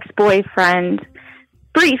ex-boyfriend,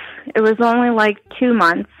 brief, it was only like 2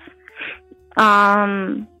 months.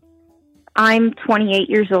 I'm 28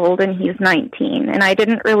 years old and he's 19, and I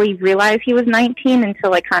didn't really realize he was 19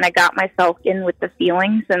 until I kind of got myself in with the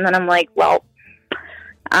feelings, and then I'm like, well,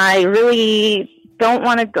 I really don't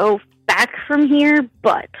want to go back from here,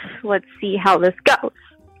 but let's see how this goes.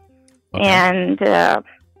 Okay. And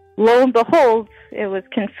lo and behold, it was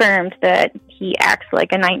confirmed that he acts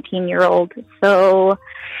like a 19-year-old. So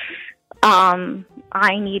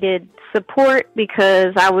I needed support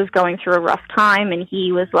because I was going through a rough time, and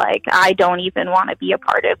he was like, I don't even want to be a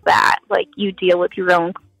part of that. Like, you deal with your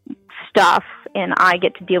own stuff, and I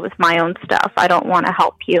get to deal with my own stuff. I don't want to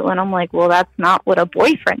help you. And I'm like, well, that's not what a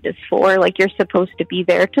boyfriend is for. Like, you're supposed to be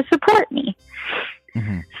there to support me.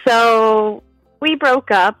 Mm-hmm. So we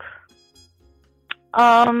broke up.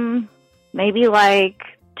 Maybe like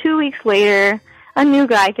 2 weeks later, a new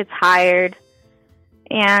guy gets hired,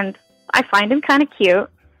 and I find him kind of cute.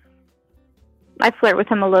 I flirt with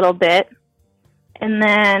him a little bit. And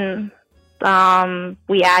then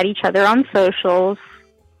we add each other on socials.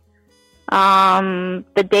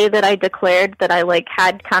 The day that I declared that I like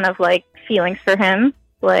had kind of like feelings for him,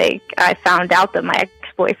 like I found out that my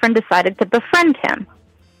ex-boyfriend decided to befriend him.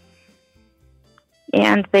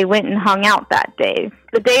 And they went and hung out that day.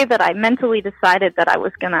 The day that I mentally decided that I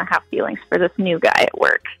was going to have feelings for this new guy at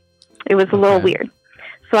work. It was a little weird.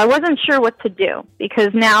 So I wasn't sure what to do,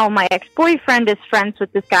 because now my ex-boyfriend is friends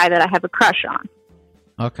with this guy that I have a crush on.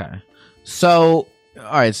 Okay. So,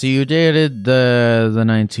 all right, so you dated the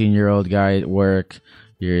 19-year-old guy at work.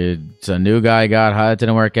 A new guy got hired,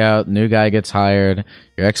 didn't work out. New guy gets hired.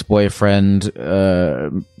 Your ex-boyfriend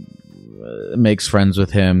makes friends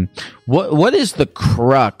with him. What is the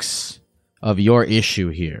crux of your issue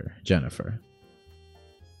here, Jennifer?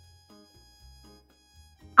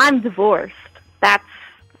 I'm divorced. That's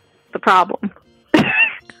the problem.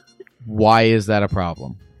 Why is that a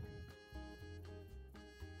problem?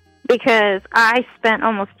 Because I spent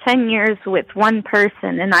almost 10 years with one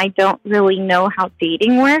person, and I don't really know how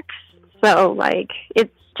dating works. So, like,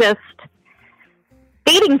 it's just,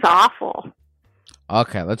 dating's awful.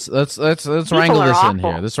 Okay, let's wrangle this in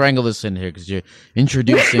here. Let's wrangle this in here, because you're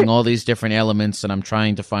introducing all these different elements, and I'm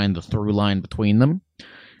trying to find the through line between them.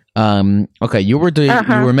 Okay, you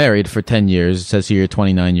were married for 10 years. It says here you're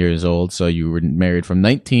 29 years old, so you were married from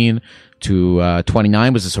 19 to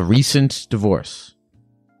 29. Was this a recent divorce?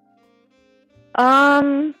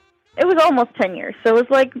 It was almost 10 years. So it was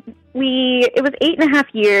like it was 8.5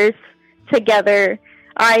 years together.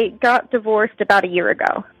 I got divorced about a year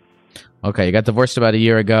ago. Okay, you got divorced about a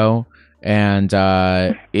year ago, and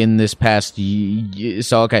in this past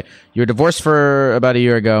so okay, you were divorced for about a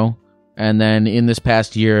year ago, and then in this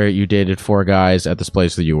past year, you dated 4 guys at this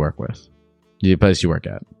place that you work with, the place you work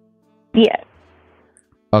at. Yeah.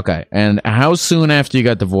 Okay, and how soon after you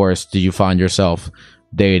got divorced do you find yourself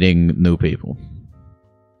dating new people?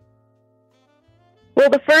 Well,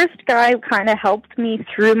 the first guy kind of helped me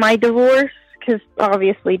through my divorce, because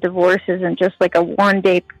obviously divorce isn't just like a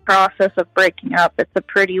one-day process of breaking up. It's a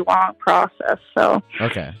pretty long process. So,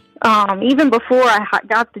 okay. Even before I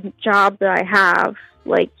got the job that I have,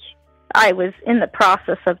 like, I was in the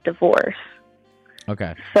process of divorce.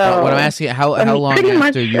 Okay. So what I'm asking, how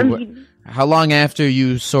long after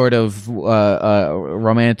you sort of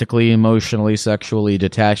romantically, emotionally, sexually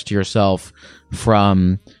detached yourself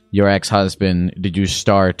from your ex-husband did you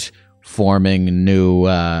start forming new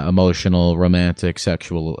emotional, romantic,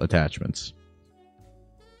 sexual attachments?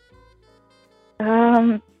 2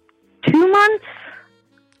 months.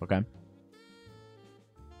 Okay.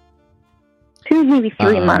 2, maybe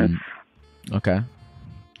 3 months. Okay.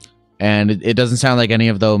 And it doesn't sound like any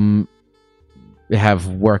of them have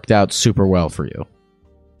worked out super well for you.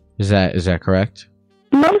 Is that correct?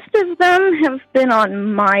 Most of them have been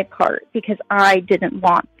on my part because I didn't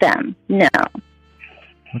want them. No.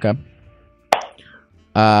 Okay.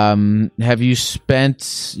 Have you spent,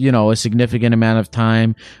 a significant amount of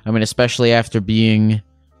time, I mean, especially after being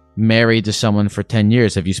married to someone for 10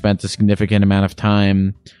 years, have you spent a significant amount of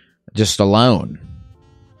time just alone?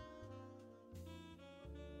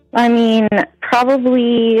 I mean,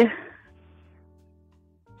 probably,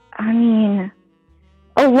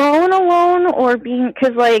 alone, or being,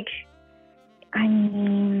 because,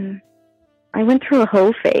 I went through a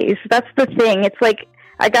hoe phase. That's the thing. It's like,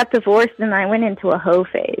 I got divorced and I went into a hoe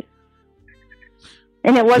phase.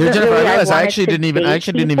 And it wasn't Jennifer, really, I actually didn't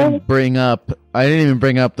even bring up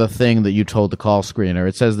the thing that you told the call screener.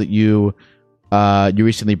 It says that you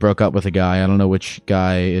recently broke up with a guy. I don't know which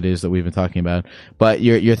guy it is that we've been talking about, but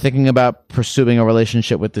you're thinking about pursuing a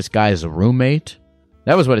relationship with this guy as a roommate.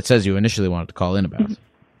 That was what it says you initially wanted to call in about.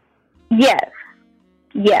 Yes.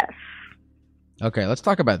 Okay, let's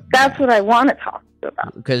talk about That's what I want to talk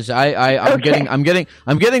about. Because I'm getting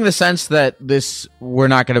the sense that we're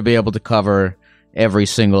not going to be able to cover every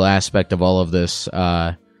single aspect of all of this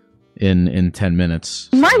in 10 minutes.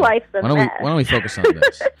 So my life's a mess. Why don't we focus on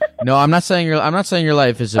this? No, I'm not saying your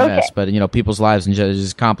life is a mess, but people's lives and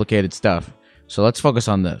just complicated stuff. So let's focus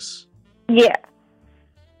on this. Yeah.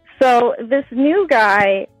 So this new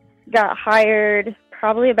guy, got hired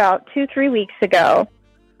probably about 2-3 weeks ago.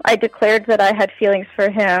 I declared that I had feelings for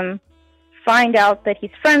him, find out that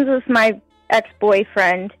he's friends with my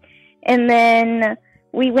ex-boyfriend, and then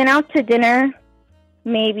we went out to dinner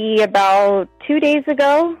maybe about 2 days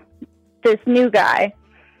ago, this new guy.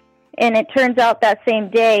 And it turns out that same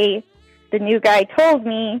day, the new guy told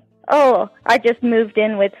me, oh, I just moved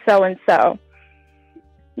in with so-and-so.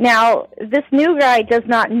 Now, this new guy does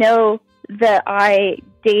not know that I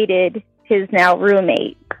dated his now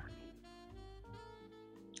roommate.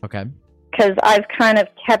 Okay. Because I've kind of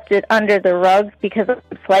kept it under the rug because I'm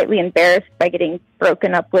slightly embarrassed by getting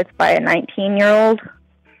broken up with by a 19-year-old.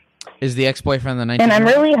 Is the ex-boyfriend the 19-year-old? And I'm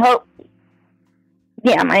really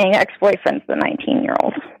Yeah, my ex-boyfriend's the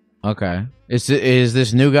 19-year-old. Okay. Is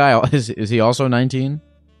this new guy, is he also 19?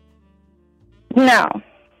 No,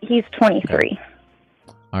 he's 23.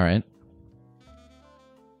 All right.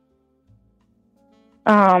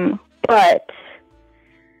 But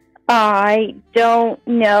I don't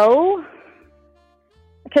know,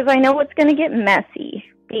 because I know it's going to get messy,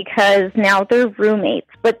 because now they're roommates.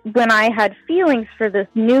 But when I had feelings for this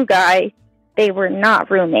new guy, they were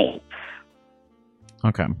not roommates.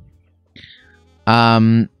 Okay.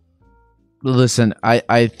 Listen,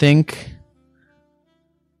 I think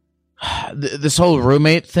this whole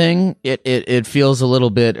roommate thing, it feels a little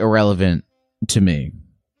bit irrelevant to me,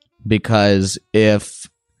 because if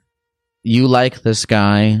you like this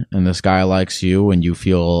guy and this guy likes you and you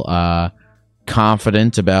feel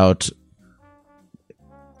confident about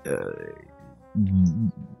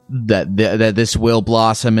that this will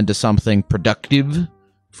blossom into something productive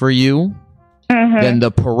for you, then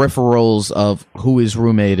the peripherals of who his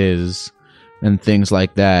roommate is and things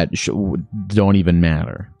like that don't even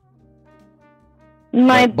matter.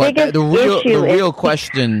 My But biggest the issue real is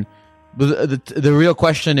question, the real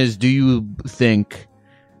question is, do you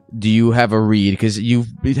have a read? Because you've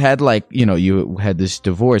had, like, you had this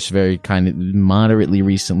divorce very kind of moderately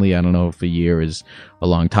recently. I don't know if a year is a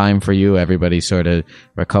long time for you. Everybody sort of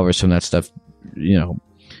recovers from that stuff, in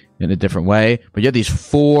a different way. But you had these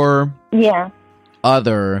 4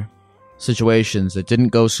 other situations that didn't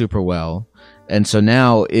go super well. And so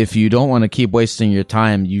now, if you don't want to keep wasting your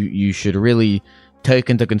time, you should really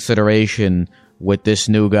take into consideration with this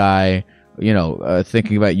new guy,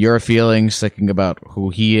 thinking about your feelings, thinking about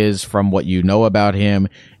who he is from what you know about him.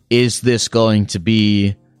 Is this going to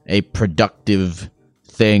be a productive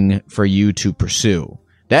thing for you to pursue?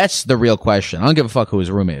 That's the real question. I don't give a fuck who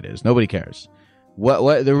his roommate is. Nobody cares.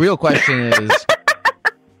 What the real question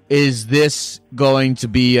is this going to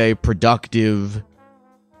be a productive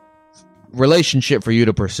relationship for you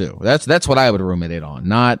to pursue? That's what I would ruminate on.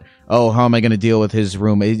 Not, oh, how am I going to deal with his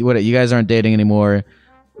roommate? What, you guys aren't dating anymore.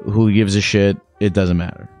 Who gives a shit? It doesn't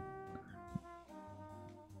matter.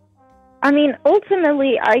 I mean,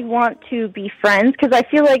 ultimately, I want to be friends, because I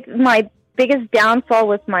feel like my biggest downfall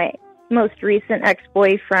with my most recent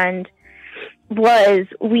ex-boyfriend was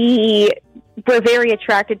we were very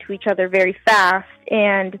attracted to each other very fast,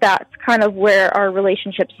 and that's kind of where our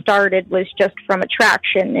relationship started, was just from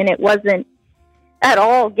attraction, and it wasn't at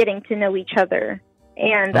all getting to know each other.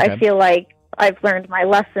 And Okay. I feel like I've learned my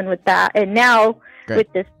lesson with that. And now, Great.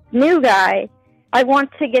 with this new guy, I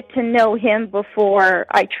want to get to know him before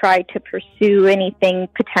I try to pursue anything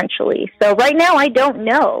potentially. So right now, I don't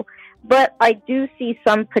know, but I do see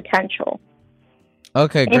some potential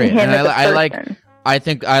Okay, in great. him And as a I person.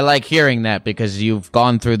 think I like hearing that, because you've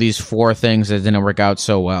gone through these 4 things that didn't work out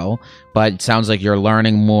so well, but it sounds like you're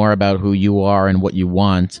learning more about who you are and what you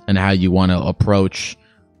want and how you want to approach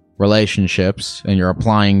relationships, and you're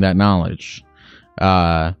applying that knowledge.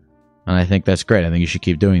 And I think that's great. I think you should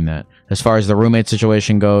keep doing that. As far as the roommate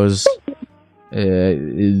situation goes,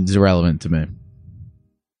 it's irrelevant to me.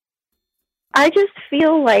 I just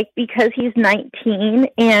feel like because he's 19,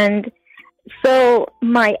 and so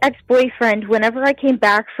my ex-boyfriend, whenever I came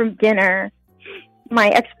back from dinner, my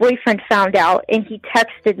ex-boyfriend found out, and he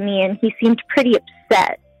texted me, and he seemed pretty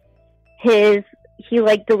upset. He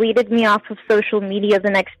deleted me off of social media the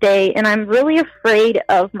next day, and I'm really afraid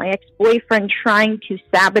of my ex-boyfriend trying to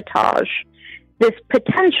sabotage this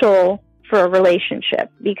potential for a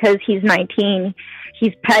relationship, because he's 19,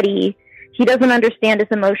 he's petty, he doesn't understand his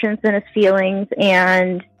emotions and his feelings,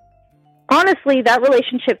 and honestly, that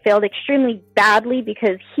relationship failed extremely badly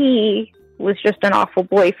because he was just an awful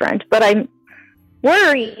boyfriend. But I'm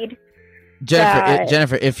worried.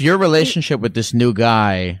 Jennifer, if your relationship with this new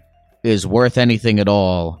guy is worth anything at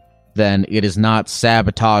all, then it is not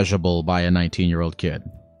sabotageable by a 19-year-old kid.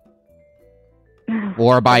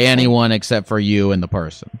 Or by anyone except for you and the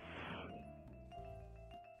person.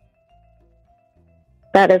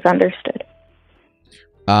 that is understood.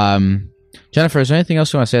 Jennifer, is there anything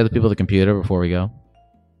else you want to say to the people at the computer before we go?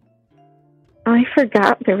 I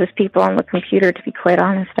forgot there was people on the computer, to be quite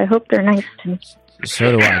honest. I hope they're nice to me.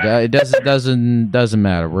 So do I. It doesn't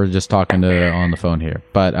matter. We're just talking on the phone here.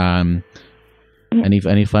 But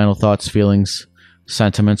any final thoughts, feelings,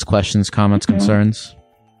 sentiments, questions, comments, concerns?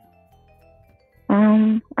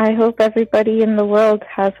 I hope everybody in the world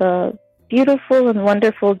has a beautiful and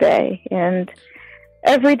wonderful day, and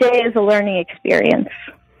every day is a learning experience.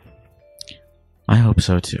 I hope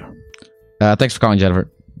so too. Thanks for calling,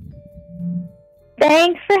 Jennifer.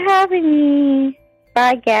 Thanks for having me.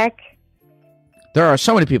 Bye, Gek. There are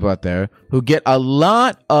so many people out there who get a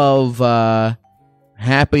lot of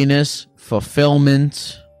happiness,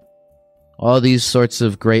 fulfillment, all these sorts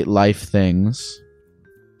of great life things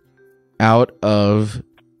out of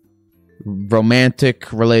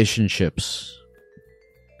romantic relationships.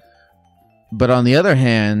 But on the other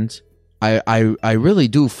hand, I really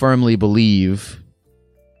do firmly believe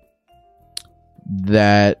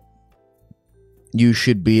that you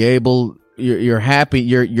should be able, your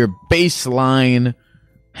baseline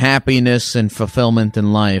happiness and fulfillment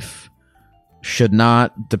in life should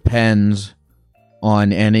not depend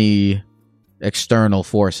on any external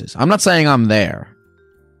forces. I'm not saying I'm there,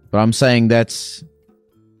 but I'm saying that's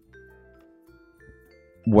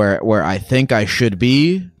where I think I should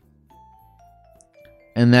be.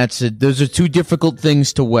 And that's it. Those are two difficult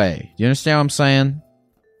things to weigh. Do you understand what I'm saying?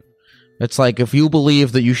 It's like if you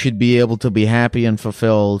believe that you should be able to be happy and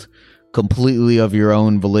fulfilled completely of your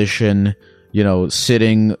own volition, you know,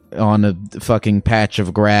 sitting on a fucking patch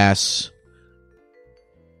of grass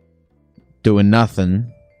doing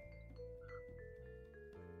nothing,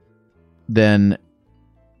 then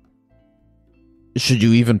should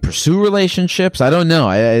you even pursue relationships? I don't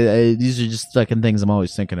know. These are just fucking things I'm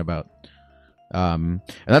always thinking about. And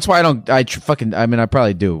that's why I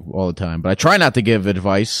probably do all the time, but I try not to give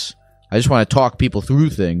advice. I just want to talk people through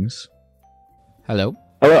things. Hello?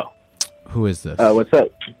 Hello. Who is this? What's up?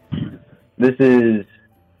 This is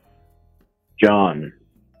John.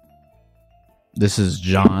 This is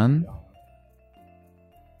John?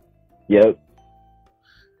 Yep.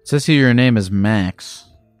 It says here your name is Max.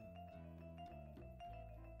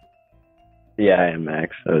 Yeah, I am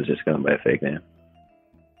Max. I was just going by a fake name.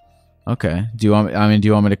 Okay. Do you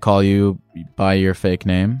want me to call you by your fake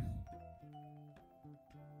name?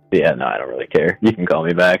 Yeah, no, I don't really care. You can call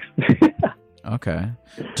me Max. Okay.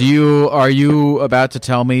 Are you about to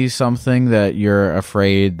tell me something that you're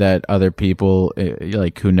afraid that other people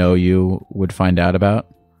like who know you would find out about?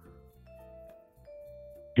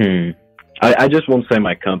 I just won't say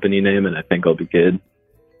my company name, and I think I'll be good.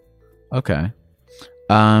 Okay.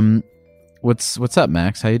 What's up,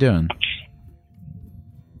 Max? How you doing?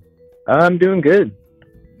 I'm doing good.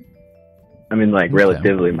 I mean, like, Okay.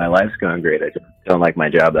 relatively, my life's going great. I just don't like my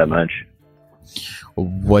job that much.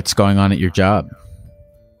 What's going on at your job?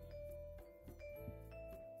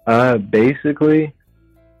 Basically,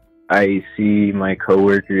 I see my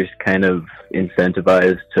coworkers kind of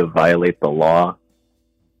incentivized to violate the law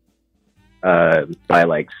by,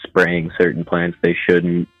 like, spraying certain plants they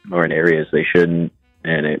shouldn't, or in areas they shouldn't,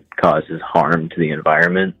 and it causes harm to the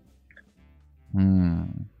environment.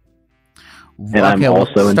 And I'm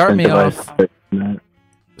also incentivized to that.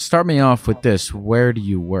 Start me off with this. Where do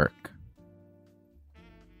you work?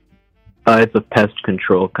 It's a pest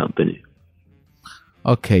control company.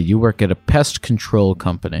 Okay, you work at a pest control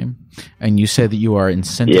company, and you say that you are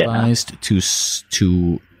incentivized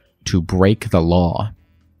to break the law.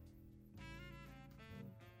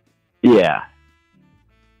 Yeah,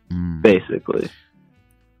 basically.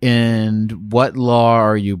 And what law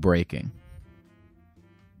are you breaking?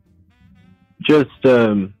 Just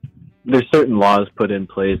there's certain laws put in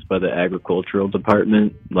place by the agricultural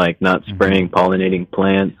department, like not spraying pollinating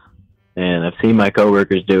plants. And I've seen my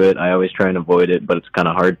coworkers do it. I always try and avoid it, but it's kind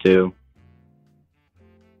of hard to.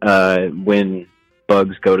 When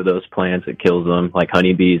bugs go to those plants, it kills them, like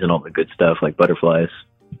honeybees and all the good stuff, like butterflies.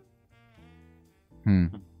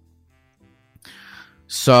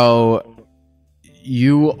 So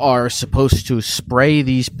you are supposed to spray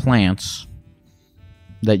these plants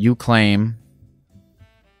that you claim.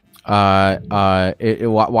 Why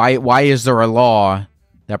is there a law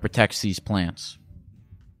that protects these plants?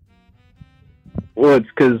 Well, it's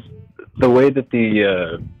because the way that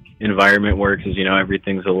the environment works is, you know,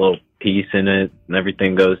 everything's a little piece in it, and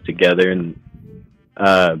everything goes together. And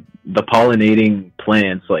the pollinating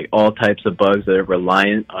plants, like all types of bugs that are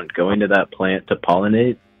reliant on going to that plant to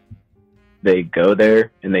pollinate, they go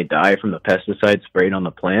there and they die from the pesticide sprayed on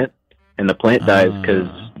the plant. And the plant dies because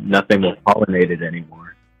nothing will pollinate it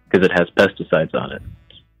anymore because it has pesticides on it.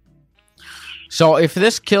 So if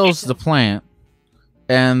this kills the plant,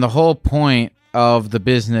 and the whole point of the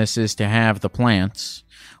business is to have the plants,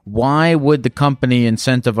 why would the company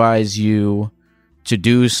incentivize you to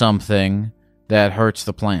do something that hurts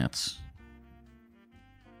the plants?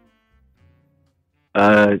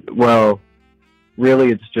 Well,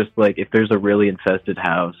 really, it's just like if there's a really infested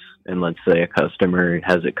house, and let's say a customer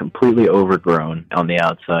has it completely overgrown on the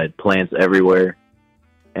outside, plants everywhere,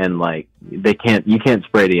 and like you can't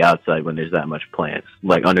spray the outside when there's that much plants,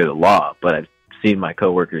 like under the law. But I've seen my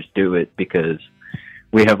coworkers do it because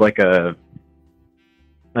we have like a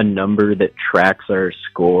number that tracks our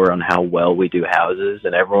score on how well we do houses,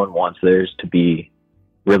 and everyone wants theirs to be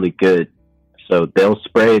really good. So they'll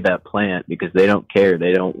spray that plant because they don't care.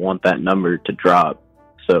 They don't want that number to drop.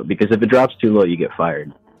 So because if it drops too low, you get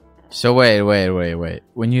fired. So wait.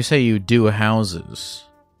 When you say you do houses,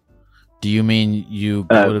 do you mean you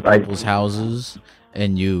go to people's houses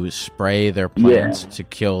and you spray their plants to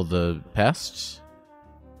kill the pests?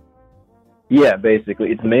 Yeah,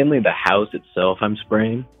 basically. It's mainly the house itself I'm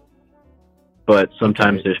spraying. But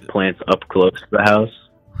sometimes there's plants up close to the house.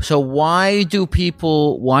 So why do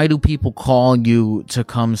people call you to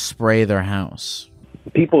come spray their house?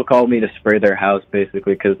 People call me to spray their house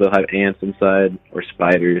basically because they'll have ants inside or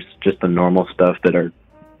spiders, just the normal stuff that are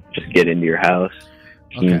just get into your house.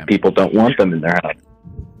 Okay. And people don't want them in their house.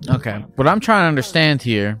 Okay. What I'm trying to understand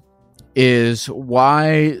here is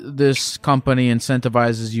why this company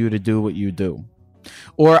incentivizes you to do what you do.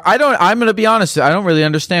 Or I'm going to be honest, I don't really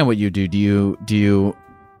understand what you do. Do you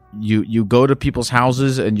go to people's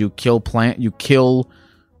houses and you kill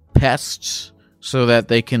pests so that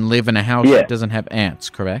they can live in a house that doesn't have ants,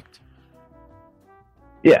 correct?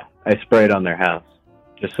 Yeah, I spray it on their house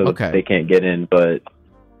just so that they can't get in, but...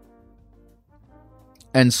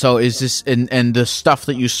 And so is this... And the stuff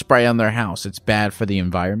that you spray on their house, it's bad for the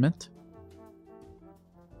environment?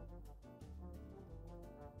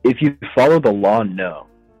 If you follow the law, no.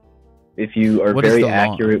 If you are very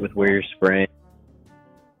accurate with where you're spraying...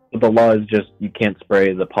 The law is just you can't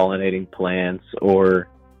spray the pollinating plants or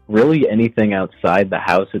really anything outside the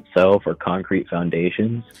house itself or concrete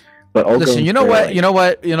foundations. But listen, you know what?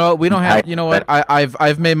 We don't have. You know what?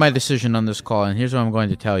 I've made my decision on this call, and here's what I'm going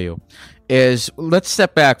to tell you: is let's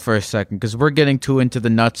step back for a second because we're getting too into the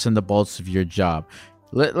nuts and the bolts of your job.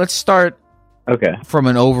 Let's start. From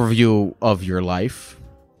an overview of your life.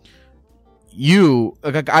 I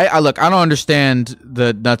don't understand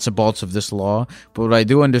the nuts and bolts of this law, but what I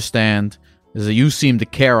do understand is that you seem to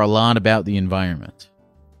care a lot about the environment.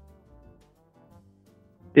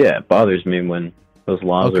 Yeah, it bothers me when those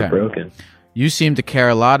laws are broken. You seem to care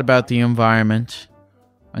a lot about the environment,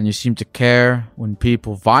 and you seem to care when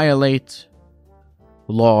people violate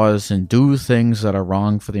laws and do things that are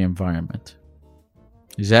wrong for the environment.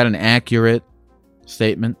 Is that an accurate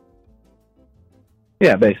statement?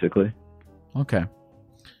 Yeah, basically. Okay.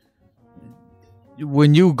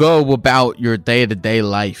 When you go about your day-to-day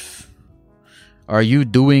life, are you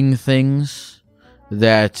doing things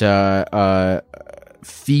that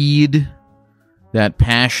feed that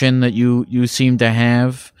passion that you seem to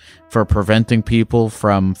have for preventing people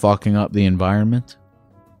from fucking up the environment?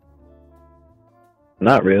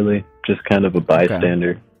 Not really. Just kind of a bystander.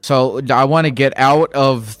 Okay. So I want to get out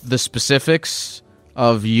of the specifics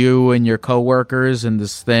of you and your coworkers and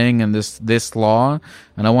this thing and this law,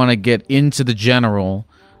 and I want to get into the general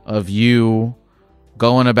of you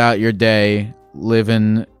going about your day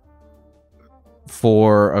living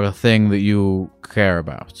for a thing that you care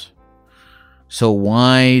about. So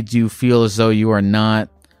why do you feel as though you are not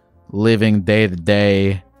living day to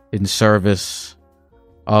day in service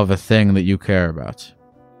of a thing that you care about?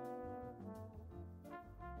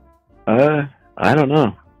 I don't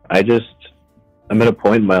know. I'm at a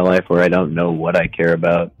point in my life where I don't know what I care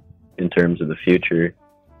about in terms of the future.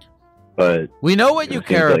 But we know what you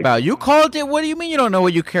care about. You called it. What do you mean you don't know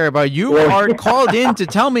what you care about? You are called in to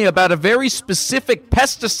tell me about a very specific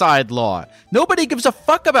pesticide law. Nobody gives a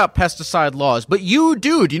fuck about pesticide laws, but you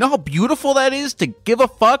do. Do you know how beautiful that is to give a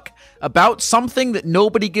fuck about something that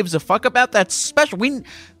nobody gives a fuck about? That's special.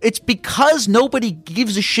 It's because nobody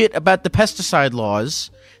gives a shit about the pesticide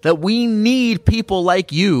laws that we need people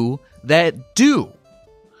like you that do.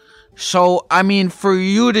 So, I mean, for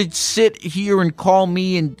you to sit here and call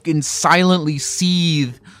me and silently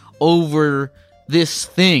seethe over this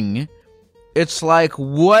thing, it's like,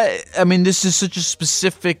 what? I mean, this is such a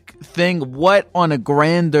specific thing. What on a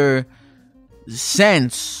grander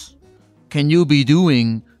sense can you be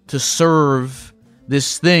doing to serve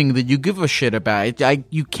this thing that you give a shit about?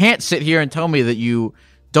 You can't sit here and tell me that you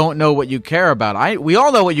don't know what you care about. We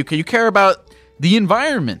all know what you care. You care about the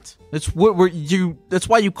environment. That's that's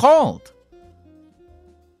why you called.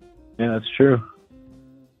 Yeah, that's true.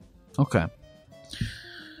 Okay.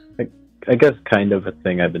 I guess kind of a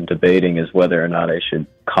thing I've been debating is whether or not I should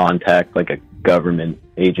contact like a government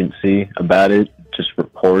agency about it, just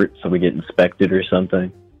report so we get inspected or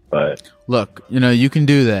something. But look, you can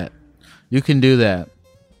do that. You can do that.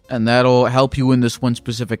 And that'll help you in this one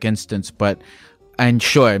specific instance, and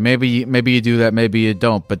sure, maybe you do that, maybe you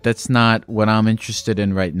don't, but that's not what I'm interested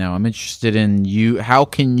in right now. I'm interested in you. How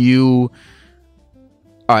can you...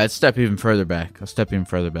 All right, let's step even further back. I'll step even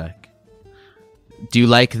further back. Do you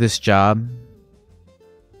like this job?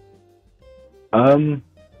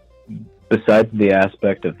 Besides the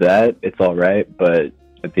aspect of that, it's all right, but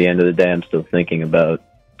at the end of the day, I'm still thinking about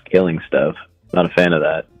killing stuff. Not a fan of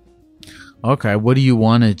that. Okay, what do you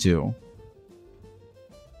want to do?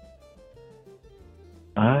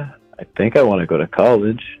 I think I want to go to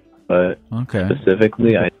college, but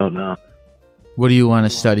specifically, I don't know. What do you want to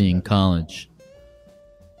study in college?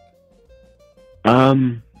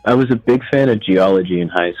 I was a big fan of geology in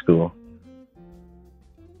high school.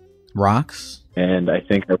 Rocks? And I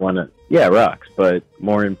think I want to... Yeah, rocks, but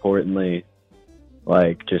more importantly,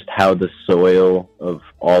 like just how the soil of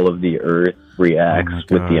all of the earth reacts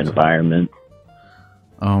with the environment.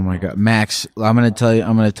 Oh my god, Max! I'm gonna tell you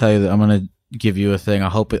that I'm gonna give you a thing. I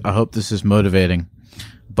hope this is motivating.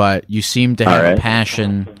 But you seem to have a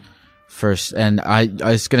passion for, and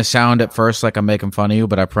it's gonna sound at first like I'm making fun of you,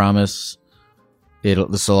 but I promise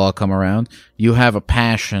this will all come around. You have a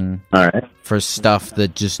passion for stuff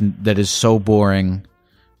that is so boring.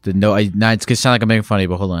 It's gonna sound like I'm making fun of you,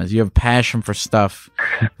 but hold on. You have a passion for stuff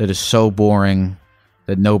that is so boring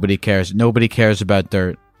that nobody cares. Nobody cares about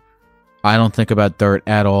dirt. I don't think about dirt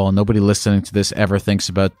at all. Nobody listening to this ever thinks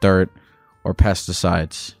about dirt or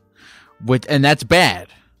pesticides. And that's bad,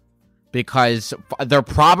 because they're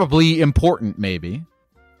probably important, maybe.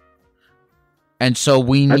 And so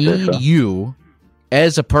we need you,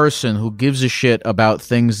 as a person who gives a shit about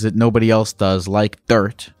things that nobody else does, like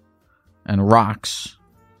dirt and rocks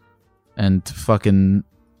and fucking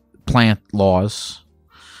plant laws,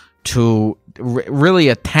 to really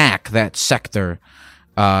attack that sector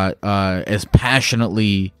as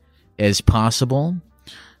passionately as possible.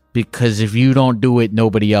 Because if you don't do it,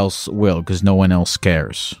 nobody else will, because no one else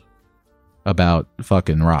cares about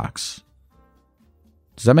fucking rocks.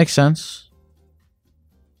 Does that make sense?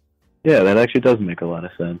 Yeah, that actually does make a lot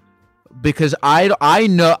of sense. Because I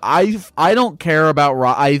don't care about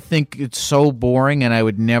rock. I think it's so boring, and I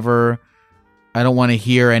don't want to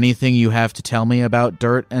hear anything you have to tell me about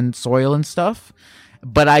dirt and soil and stuff.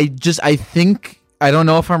 But I think, I don't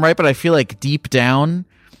know if I'm right, but I feel like deep down,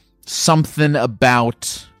 something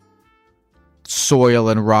about soil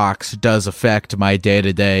and rocks does affect my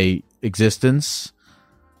day-to-day existence.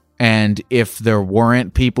 And if there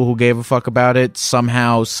weren't people who gave a fuck about it,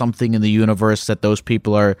 somehow something in the universe that those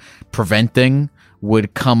people are preventing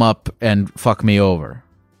would come up and fuck me over.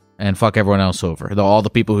 And fuck everyone else over. All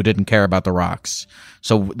the people who didn't care about the rocks.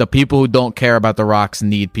 So the people who don't care about the rocks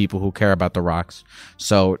need people who care about the rocks.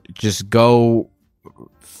 So just go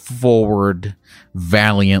forward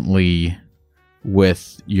valiantly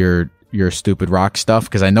with your stupid rock stuff,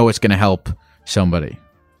 because I know it's going to help somebody.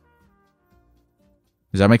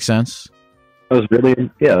 Does that make sense? That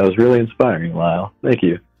was really inspiring, Lyle. Thank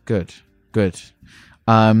you. Good.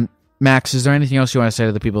 Max, is there anything else you want to say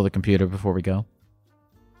to the people of the computer before we go?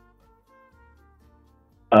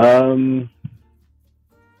 No,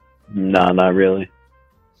 not really.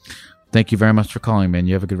 Thank you very much for calling, man.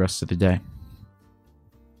 You have a good rest of the day.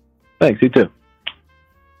 Thanks, you too.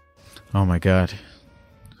 Oh my god.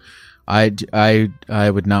 I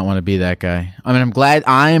would not want to be that guy. I mean, I'm glad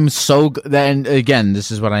and again,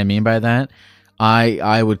 this is what I mean by that.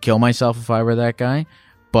 I would kill myself if I were that guy,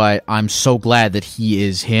 but I'm so glad that he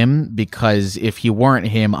is him, because if he weren't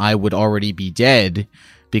him, I would already be dead,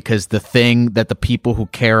 because the thing that the people who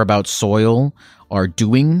care about soil are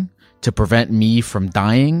doing to prevent me from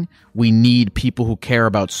dying, we need people who care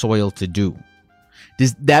about soil to do.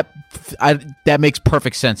 That makes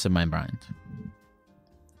perfect sense in my mind.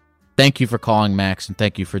 Thank you for calling, Max, and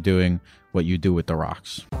thank you for doing what you do with the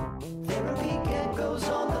rocks. Therapy Get Goes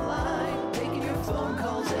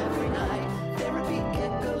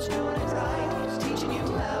doing it right, teaching you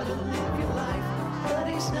how to live your life, but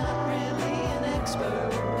he's not